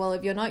it's like, well,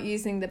 if you're not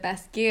using the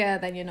best gear,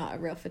 then you're not a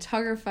real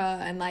photographer.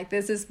 And like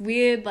there's this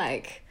weird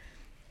like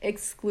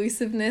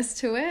exclusiveness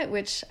to it,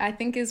 which I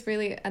think is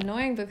really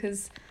annoying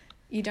because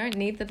you don't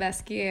need the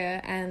best gear.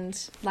 And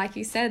like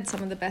you said,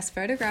 some of the best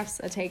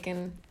photographs are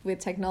taken with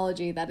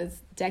technology that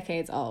is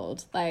decades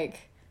old,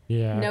 like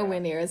nowhere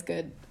near as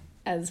good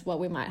as what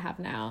we might have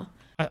now.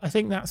 I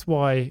think that's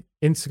why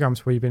Instagram's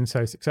probably been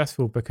so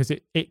successful, because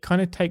it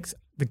kind of takes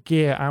the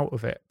gear out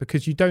of it,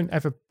 because you don't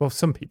ever, well,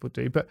 some people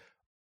do, but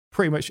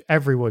pretty much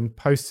everyone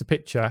posts a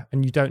picture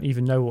and you don't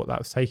even know what that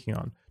was taken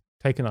on.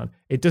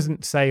 It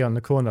doesn't say on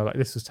the corner like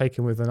this was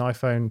taken with an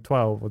iPhone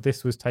 12 or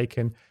this was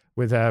taken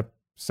with a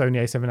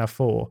Sony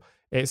A7R4.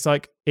 It's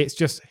like, it's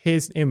just,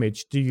 here's an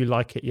image. Do you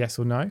like it? Yes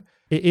or no?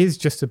 It is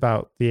just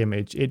about the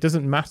image. It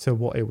doesn't matter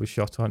what it was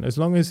shot on. As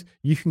long as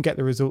you can get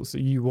the results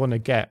that you want to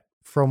get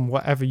from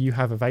whatever you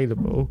have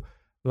available,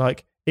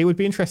 like it would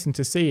be interesting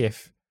to see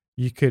if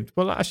you could,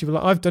 well, actually,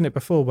 I've done it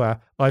before where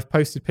I've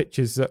posted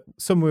pictures that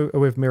some are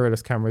with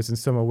mirrorless cameras and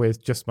some are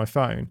with just my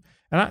phone.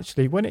 And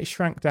actually, when it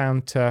shrank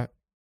down to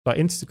like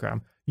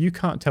Instagram, you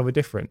can't tell the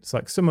difference.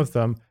 Like some of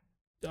them,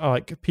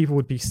 like people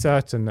would be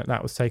certain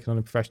that was taken on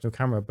a professional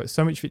camera, but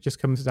so much of it just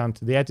comes down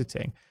to the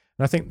editing.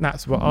 And I think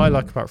that's what I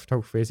like about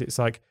photography is it's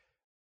like,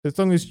 as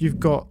long as you've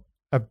got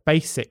a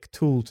basic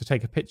tool to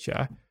take a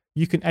picture,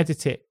 you can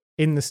edit it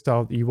in the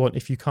style that you want.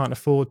 If you can't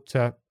afford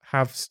to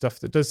have stuff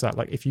that does that,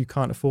 like if you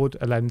can't afford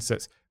a lens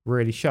that's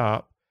really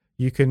sharp,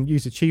 you can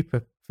use a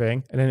cheaper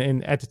thing, and then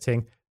in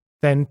editing,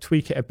 then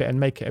tweak it a bit and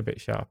make it a bit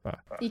sharper.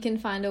 You can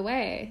find a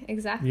way.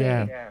 Exactly.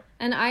 Yeah.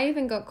 And I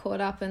even got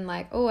caught up in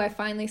like, oh, I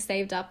finally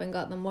saved up and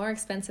got the more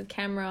expensive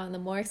camera and the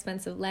more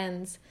expensive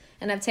lens.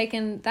 And I've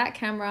taken that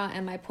camera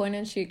and my point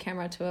and shoot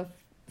camera to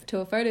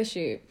a photo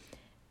shoot.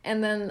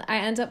 And then I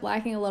end up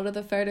liking a lot of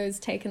the photos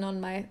taken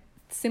on my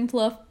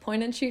simpler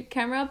point and shoot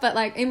camera. But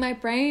like in my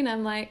brain,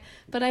 I'm like,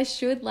 but I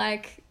should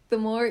like the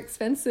more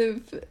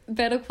expensive,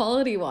 better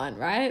quality one,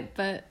 right?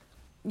 But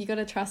you got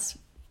to trust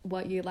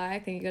what you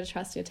like and you got to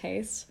trust your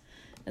taste,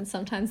 and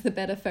sometimes the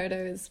better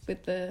photos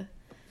with the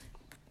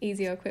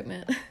easier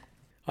equipment.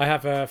 I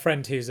have a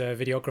friend who's a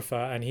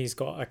videographer, and he's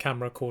got a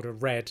camera called a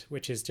Red,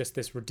 which is just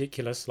this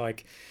ridiculous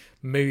like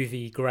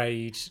movie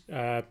grade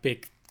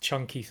big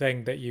chunky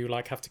thing that you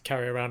like have to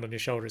carry around on your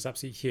shoulder. It's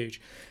absolutely huge.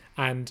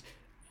 And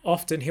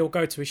often he'll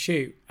go to a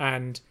shoot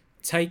and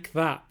take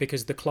that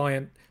because the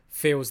client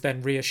feels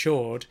then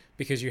reassured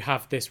because you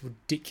have this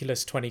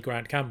ridiculous 20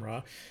 grand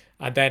camera.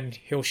 And then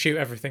he'll shoot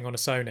everything on a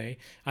Sony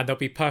and they'll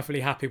be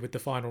perfectly happy with the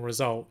final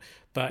result.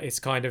 But it's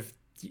kind of,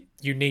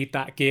 you need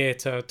that gear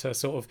to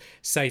sort of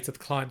say to the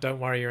client, don't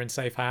worry, you're in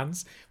safe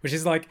hands, which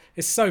is like,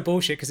 it's so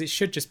bullshit because it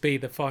should just be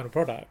the final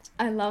product.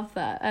 I love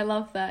that.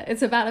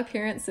 It's about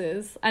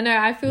appearances. I know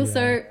I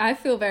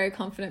feel very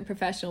confident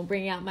professional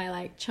bringing out my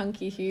like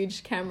chunky,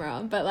 huge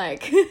camera, but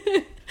like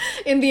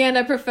in the end,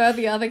 I prefer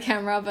the other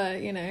camera,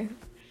 but you know.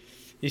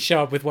 You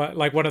show up with what,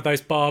 like one of those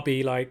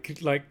Barbie, like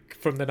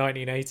from the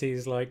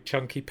 1980s, like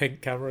chunky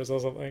pink cameras or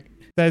something.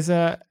 There's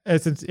a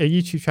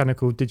YouTube channel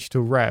called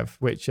Digital Rev,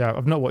 which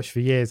I've not watched for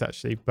years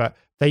actually, but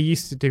they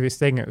used to do this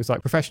thing. It was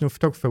like professional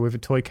photographer with a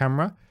toy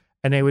camera,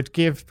 and they would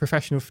give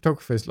professional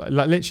photographers like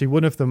literally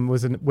one of them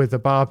was with a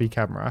Barbie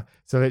camera,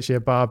 so literally a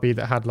Barbie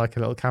that had like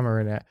a little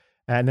camera in it,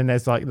 and then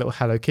there's like little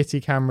Hello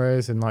Kitty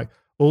cameras and like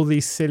all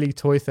these silly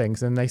toy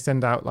things, and they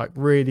send out like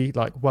really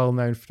like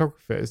well-known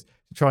photographers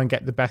to try and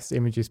get the best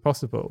images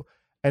possible.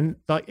 And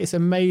like it's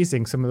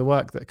amazing some of the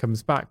work that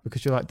comes back,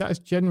 because you're like, that is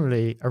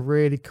generally a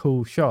really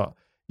cool shot.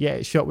 Yeah,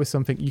 it's shot with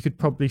something you could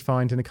probably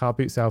find in a car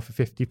boot sale for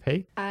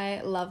 50p. I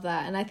love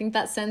that. And I think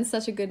that sends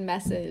such a good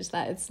message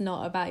that it's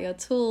not about your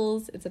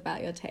tools, it's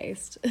about your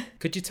taste.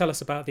 Could you tell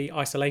us about the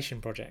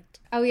isolation project?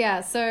 Oh yeah,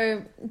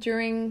 so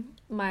during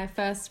my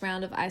first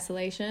round of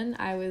isolation,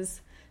 I was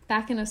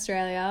back in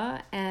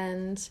Australia,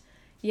 and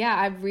yeah,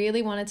 I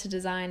really wanted to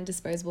design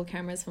disposable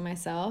cameras for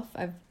myself.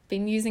 I've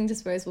been using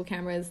disposable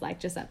cameras like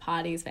just at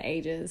parties for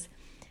ages.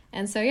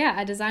 And so yeah,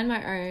 I designed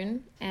my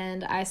own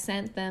and I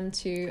sent them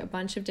to a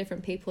bunch of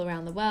different people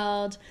around the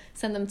world,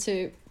 sent them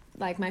to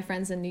like my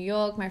friends in New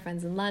York, my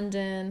friends in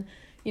London,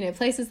 you know,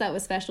 places that were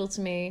special to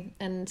me.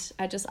 And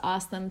I just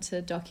asked them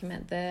to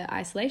document their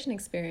isolation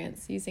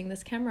experience using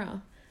this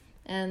camera.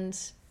 And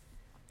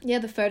yeah,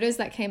 the photos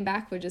that came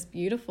back were just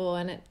beautiful,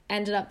 and it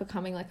ended up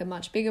becoming like a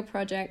much bigger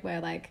project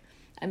where like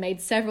I made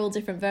several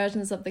different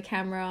versions of the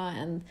camera,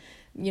 and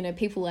you know,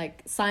 people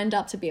like signed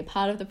up to be a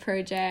part of the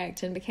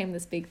project and became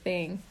this big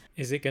thing.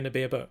 Is it going to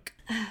be a book?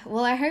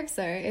 Well, I hope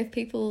so, if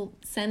people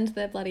send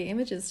their bloody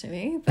images to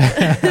me.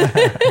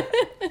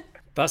 But...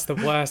 That's the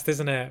worst,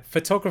 isn't it?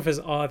 Photographers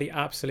are the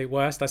absolute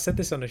worst. I said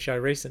this on a show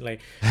recently.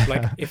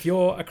 Like, if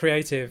you're a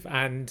creative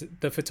and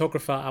the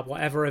photographer at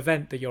whatever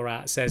event that you're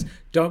at says,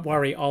 don't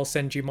worry, I'll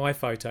send you my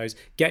photos,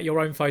 get your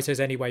own photos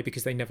anyway,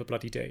 because they never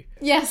bloody do.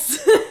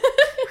 Yes.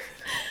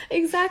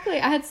 Exactly.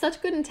 I had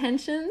such good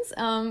intentions,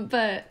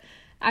 but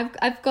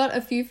I've got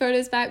a few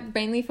photos back,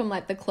 mainly from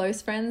like the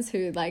close friends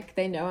who like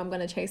they know I'm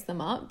going to chase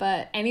them up.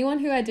 But anyone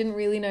who I didn't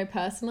really know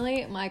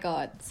personally, my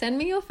God, send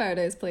me your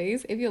photos,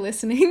 please, if you're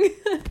listening.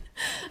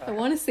 I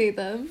want to see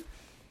them.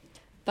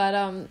 But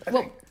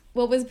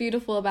what was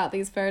beautiful about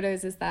these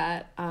photos is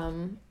that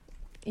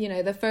you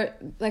know,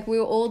 like we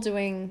were all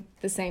doing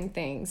the same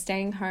thing,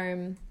 staying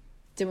home,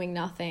 doing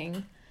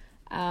nothing.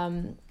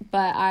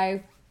 But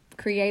I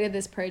created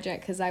this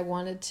project because I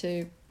wanted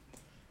to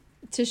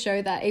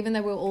show that even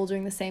though we're all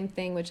doing the same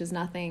thing, which is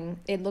nothing,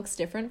 it looks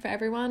different for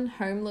everyone.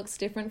 Home looks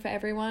different for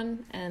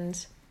everyone.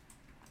 And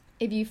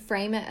if you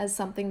frame it as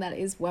something that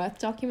is worth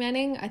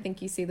documenting, I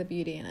think you see the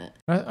beauty in it.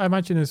 I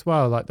imagine as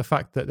well, like the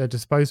fact that they're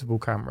disposable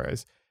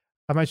cameras.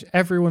 I imagine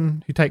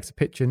everyone who takes a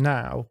picture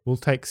now will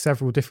take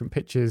several different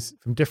pictures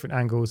from different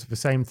angles of the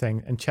same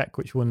thing and check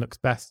which one looks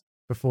best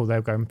before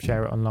they'll go and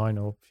share it online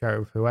or share it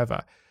with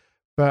whoever.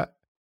 But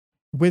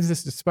with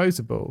this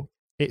disposable,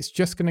 it's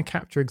just going to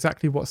capture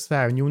exactly what's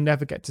there, and you'll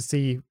never get to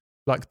see,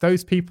 like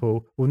those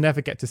people will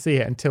never get to see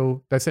it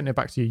until they're sending it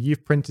back to you.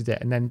 You've printed it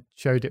and then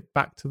showed it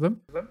back to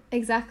them.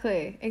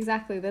 Exactly.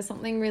 There's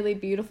something really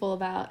beautiful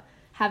about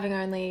having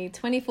only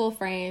 24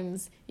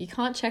 frames. You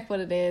can't check what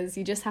it is.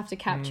 You just have to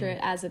capture it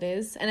as it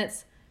is. And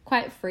it's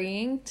quite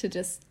freeing to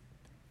just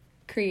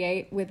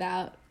create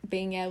without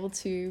being able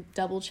to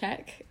double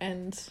check.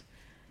 And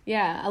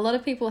yeah, a lot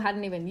of people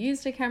hadn't even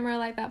used a camera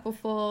like that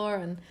before,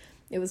 and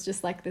it was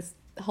just like this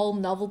whole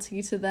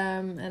novelty to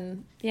them.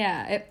 And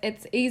yeah,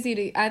 it's easy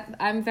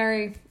to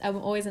I'm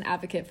always an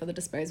advocate for the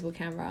disposable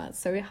camera. It's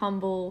so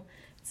humble,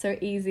 so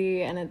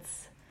easy, and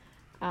it's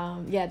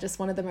just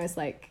one of the most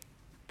like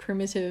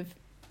primitive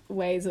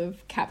ways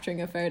of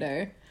capturing a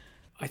photo.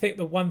 I think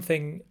the one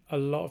thing a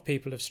lot of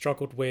people have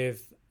struggled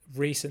with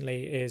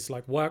recently is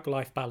like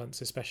work-life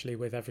balance, especially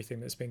with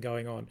everything that's been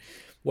going on,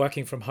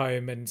 working from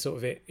home, and sort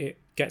of it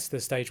gets to the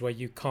stage where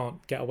you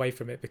can't get away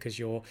from it because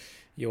your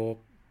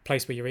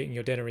place where you're eating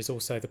your dinner is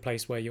also the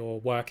place where you're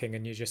working,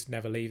 and you're just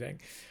never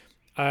leaving.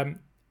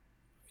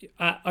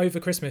 Over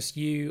Christmas,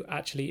 you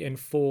actually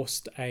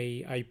enforced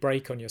a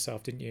break on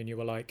yourself, didn't you? And you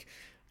were like,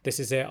 this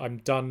is it, I'm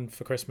done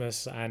for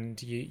Christmas. And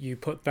you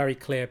put very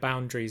clear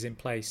boundaries in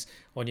place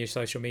on your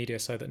social media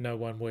so that no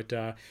one would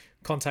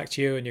contact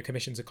you, and your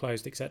commissions are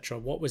closed, etc.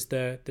 What was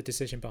the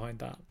decision behind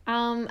that?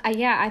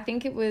 I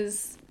think it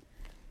was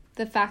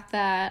the fact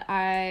that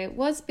I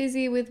was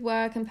busy with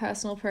work and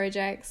personal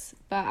projects,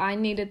 but I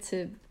needed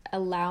to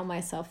allow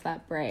myself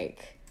that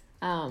break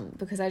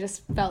because I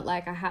just felt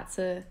like I had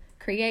to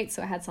create,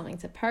 so I had something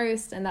to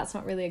post, and that's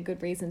not really a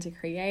good reason to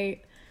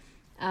create.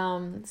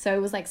 So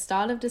it was like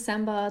start of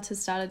December to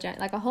start of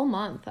January, like a whole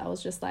month. I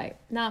was just like,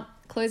 nah,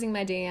 closing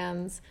my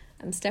DMs.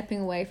 I'm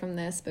stepping away from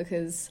this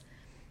because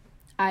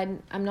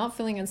I'm not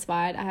feeling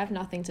inspired. I have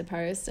nothing to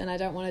post, and I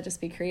don't want to just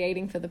be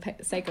creating for the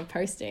sake of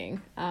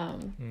posting.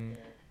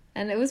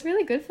 And it was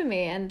really good for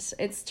me, and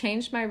it's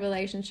changed my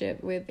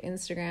relationship with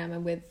Instagram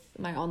and with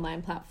my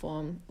online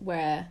platform,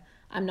 where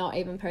I'm not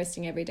even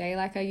posting every day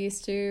like I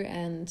used to.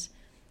 And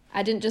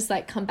I didn't just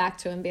like come back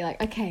to it and be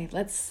like, okay,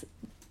 let's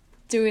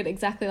do it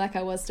exactly like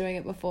I was doing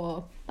it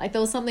before. Like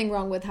there was something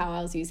wrong with how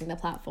I was using the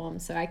platform.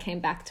 So I came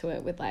back to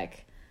it with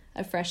like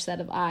a fresh set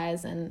of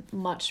eyes and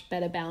much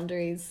better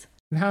boundaries.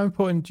 And how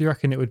important do you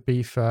reckon it would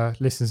be for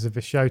listeners of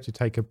the show to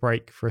take a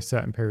break for a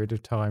certain period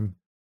of time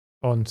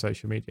on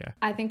social media?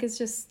 I think it's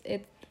just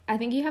I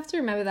think you have to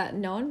remember that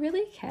no one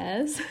really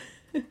cares.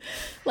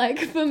 Like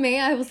for me,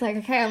 I was like,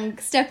 okay, I'm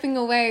stepping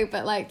away,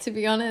 but like to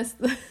be honest,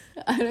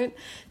 I don't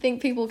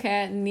think people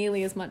care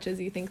nearly as much as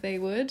you think they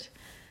would.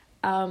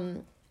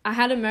 I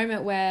had a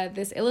moment where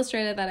this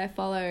illustrator that I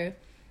follow,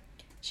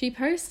 she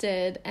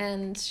posted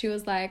and she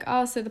was like,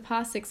 oh, so the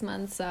past 6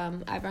 months,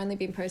 I've only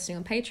been posting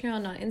on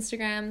Patreon, not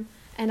Instagram.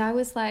 And I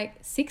was like,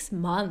 6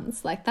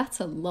 months? Like, that's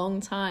a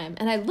long time.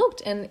 And I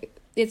looked, and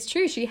it's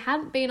true. She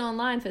hadn't been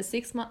online for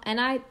 6 months,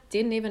 and I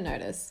didn't even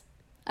notice.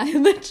 I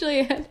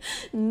literally had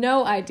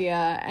no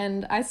idea.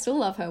 And I still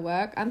love her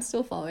work. I'm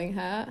still following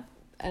her.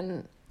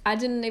 And I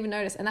didn't even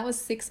notice. And that was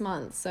 6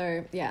 months.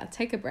 So yeah,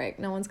 take a break.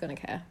 No one's going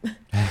to care.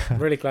 I'm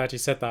really glad you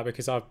said that,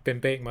 because I've been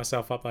beating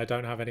myself up that I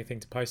don't have anything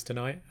to post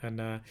tonight.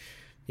 And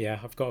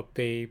I've got to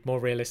be more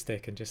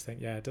realistic and just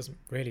think, it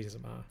really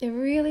doesn't matter. It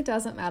really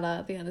doesn't matter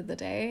at the end of the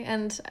day.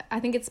 And I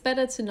think it's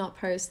better to not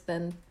post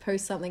than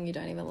post something you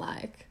don't even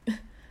like.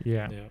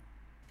 Yeah.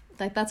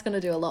 Like that's going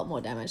to do a lot more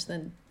damage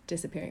than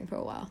disappearing for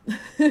a while.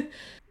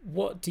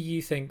 What do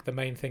you think the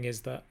main thing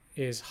is that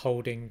is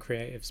holding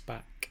creatives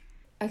back?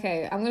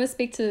 Okay, I'm going to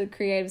speak to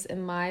creatives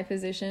in my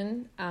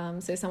position.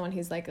 So someone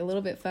who's like a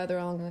little bit further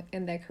along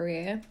in their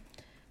career.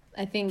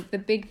 I think the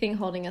big thing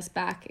holding us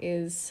back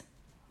is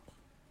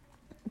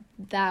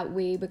that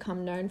we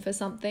become known for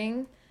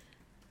something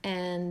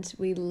and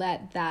we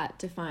let that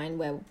define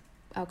where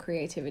our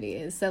creativity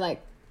is. So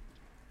like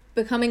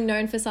becoming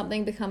known for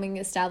something, becoming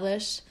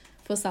established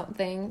for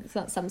something,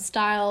 some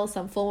style,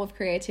 some form of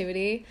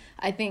creativity,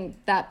 I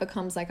think that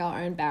becomes like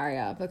our own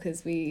barrier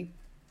because we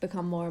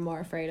become more and more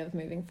afraid of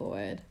moving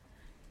forward.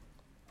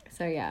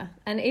 So yeah,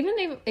 and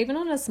even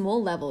on a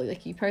small level,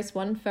 like you post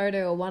one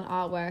photo or one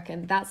artwork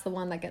and that's the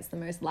one that gets the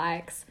most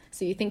likes,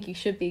 so you think you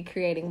should be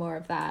creating more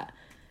of that.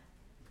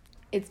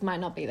 It might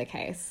not be the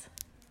case.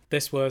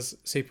 This was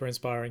super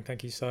inspiring.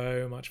 Thank you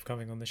so much for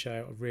coming on the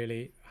show. I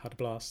really had a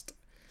blast.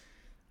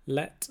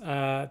 Let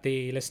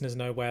the listeners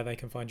know where they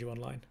can find you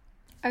online.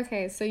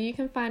 Okay, so you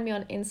can find me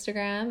on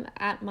Instagram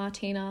at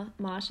Martina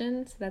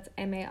Martian. So that's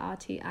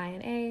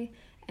MARTINA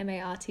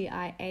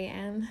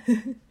MARTIAN.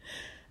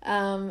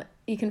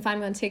 You can find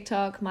me on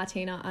TikTok,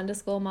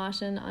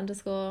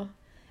 Martina_Martian_.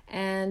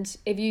 And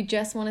if you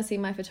just want to see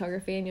my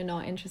photography and you're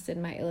not interested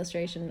in my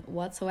illustration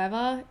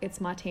whatsoever, it's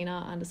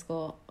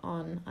Martina_on_film.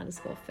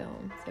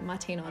 So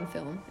Martina on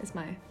Film is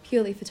my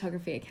purely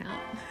photography account.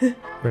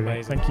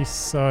 Brilliant. Thank you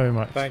so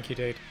much. Thank you,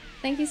 dude.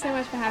 Thank you so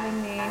much for having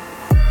me.